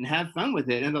get it and have fun with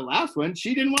it. And the last one,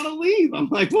 she didn't want to leave. I'm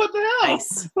like, what the hell?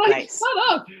 Nice. Like,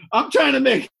 shut up. I'm trying to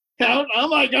make out.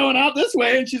 I'm like going out this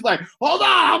way. And she's like, hold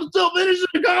on, I'm still finishing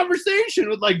the conversation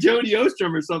with like Jody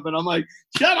Ostrom or something. I'm like,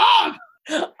 shut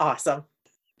up. Awesome.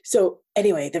 So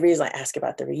anyway, the reason I ask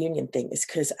about the reunion thing is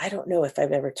because I don't know if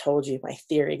I've ever told you my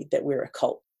theory that we're a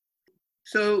cult.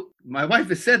 So my wife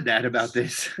has said that about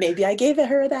this. Maybe I gave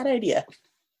her that idea.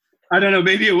 I don't know.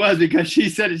 Maybe it was because she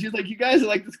said it. She's like, you guys are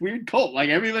like this weird cult. Like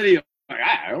everybody, like,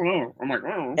 I don't know. I'm like,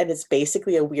 oh. And it's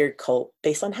basically a weird cult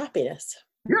based on happiness.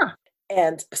 Yeah.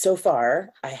 And so far,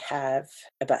 I have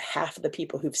about half of the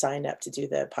people who've signed up to do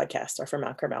the podcast are from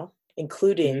Mount Carmel,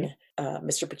 including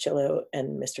Mr. Pacillo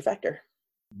and Mr. Factor.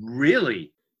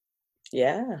 Really?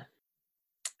 Yeah.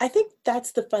 I think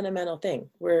that's the fundamental thing.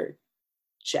 We're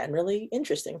generally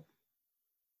interesting.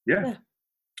 Yeah.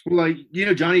 Well, like, you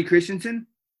know, Johnny Christensen?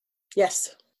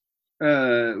 Yes.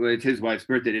 Well, it's his wife's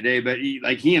birthday today, but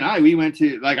he and I, we went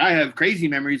to, like, I have crazy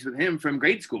memories with him from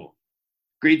grade school,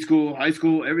 high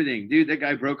school, everything. Dude, that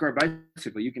guy broke our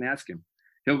bicycle. You can ask him.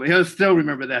 He'll still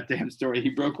remember that damn story.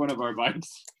 He broke one of our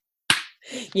bikes.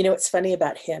 You know what's funny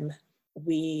about him?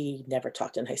 We never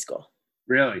talked in high school.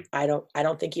 Really? I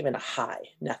don't think even a hi,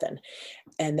 nothing.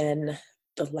 And then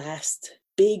the last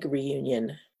big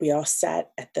reunion, we all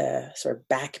sat at the sort of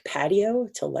back patio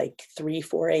till like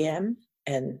 3-4 a.m.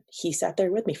 and he sat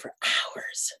there with me for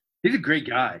hours. He's a great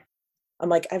guy. I'm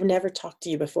like, I've never talked to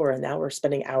you before, and now we're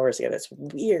spending hours together. It's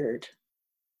weird.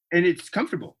 And it's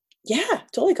comfortable. Yeah,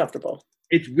 totally comfortable.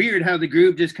 It's weird how the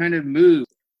group just kind of moved.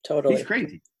 Totally. He's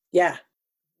crazy. Yeah.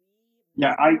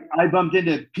 Yeah, I bumped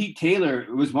into Pete Taylor,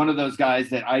 who was one of those guys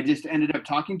that I just ended up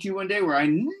talking to one day where I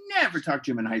never talked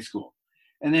to him in high school.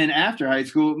 And then after high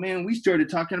school, man, we started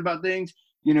talking about things,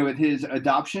 you know, with his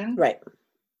adoption. Right.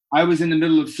 I was in the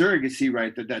middle of surrogacy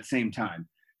right at that same time.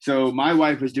 So my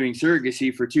wife was doing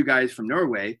surrogacy for 2 guys from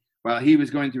Norway while he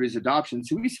was going through his adoption.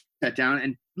 So we sat down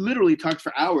and literally talked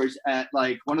for hours at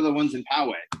like one of the ones in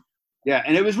Poway. Yeah,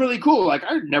 and it was really cool. Like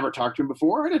I'd never talked to him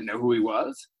before. I didn't know who he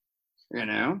was, you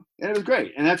know, and it was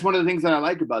great. And that's one of the things that I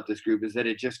like about this group is that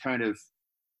it just kind of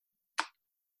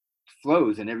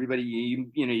flows and everybody,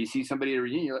 you know, you see somebody at a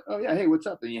reunion, you're like, oh yeah, hey, what's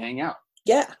up? And you hang out.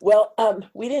 Yeah. Well,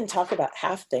 we didn't talk about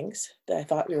half things that I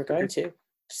thought we were going to.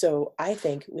 So I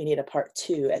think we need a part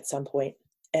 2 at some point.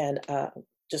 And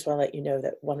just want to let you know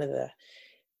that one of the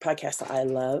podcasts that I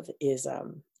love is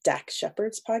Dax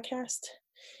Shepard's podcast.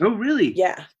 Oh, really?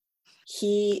 Yeah.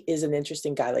 He is an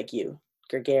interesting guy like you,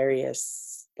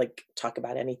 gregarious, like talk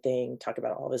about anything, talk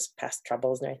about all his past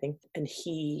troubles and everything. And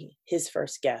his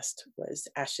first guest was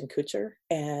Ashton Kutcher.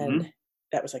 And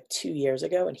that was like 2 years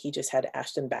ago. And he just had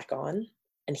Ashton back on.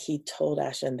 And he told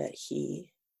Ashton that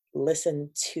he listened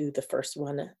to the first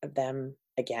one of them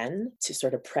again to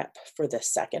sort of prep for the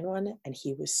second one. And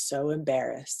he was so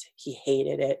embarrassed. He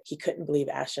hated it. He couldn't believe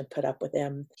Ashton put up with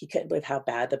him. He couldn't believe how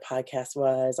bad the podcast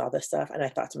was, all this stuff. And I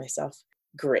thought to myself,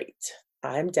 great.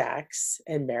 I'm Dax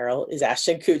and Meryl is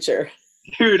Ashton Kutcher.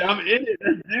 Dude, I'm in it.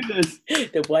 Let's do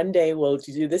this. That one day we'll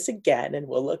do this again and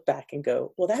we'll look back and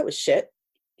go, well, that was shit.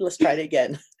 Let's try it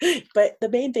again. But the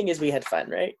main thing is we had fun,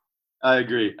 right? I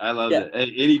agree. I love it.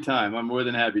 Anytime. I'm more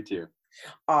than happy to.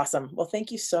 Awesome. Well,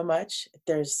 thank you so much.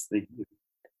 There's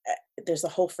a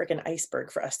whole freaking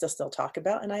iceberg for us to still talk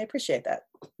about, and I appreciate that.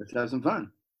 Let's have some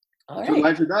fun. All That's right. what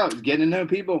life's about, is getting to know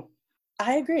people.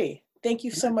 I agree. Thank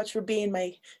you so much for being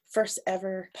my first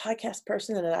ever podcast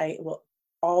person, and I will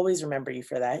always remember you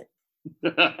for that.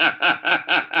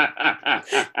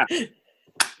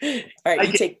 All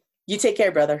right, you take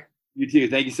care, brother. You too.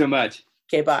 Thank you so much.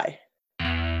 Okay, bye.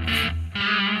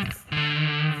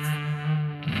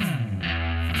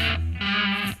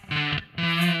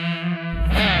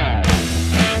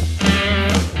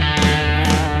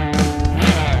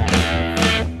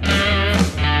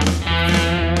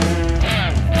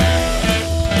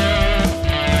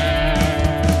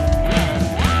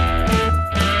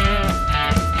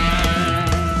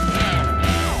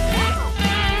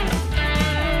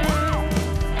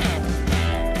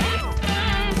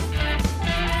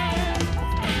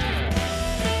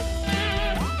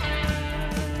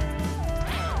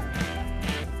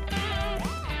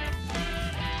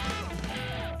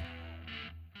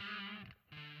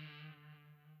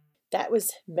 That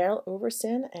was Meryl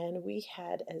Overson, and we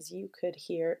had, as you could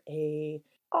hear, a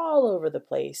all over the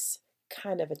place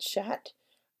kind of a chat.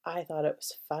 I thought it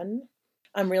was fun.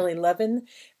 I'm really loving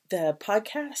the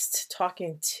podcast,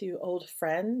 talking to old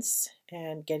friends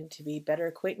and getting to be better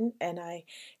acquainted, and I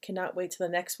cannot wait till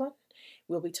the next one.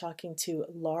 We'll be talking to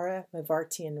Laura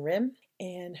Mavartian-Rim,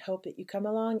 and hope that you come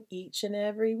along each and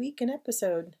every week an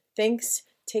episode. Thanks,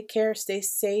 take care, stay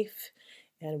safe,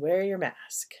 and wear your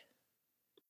mask.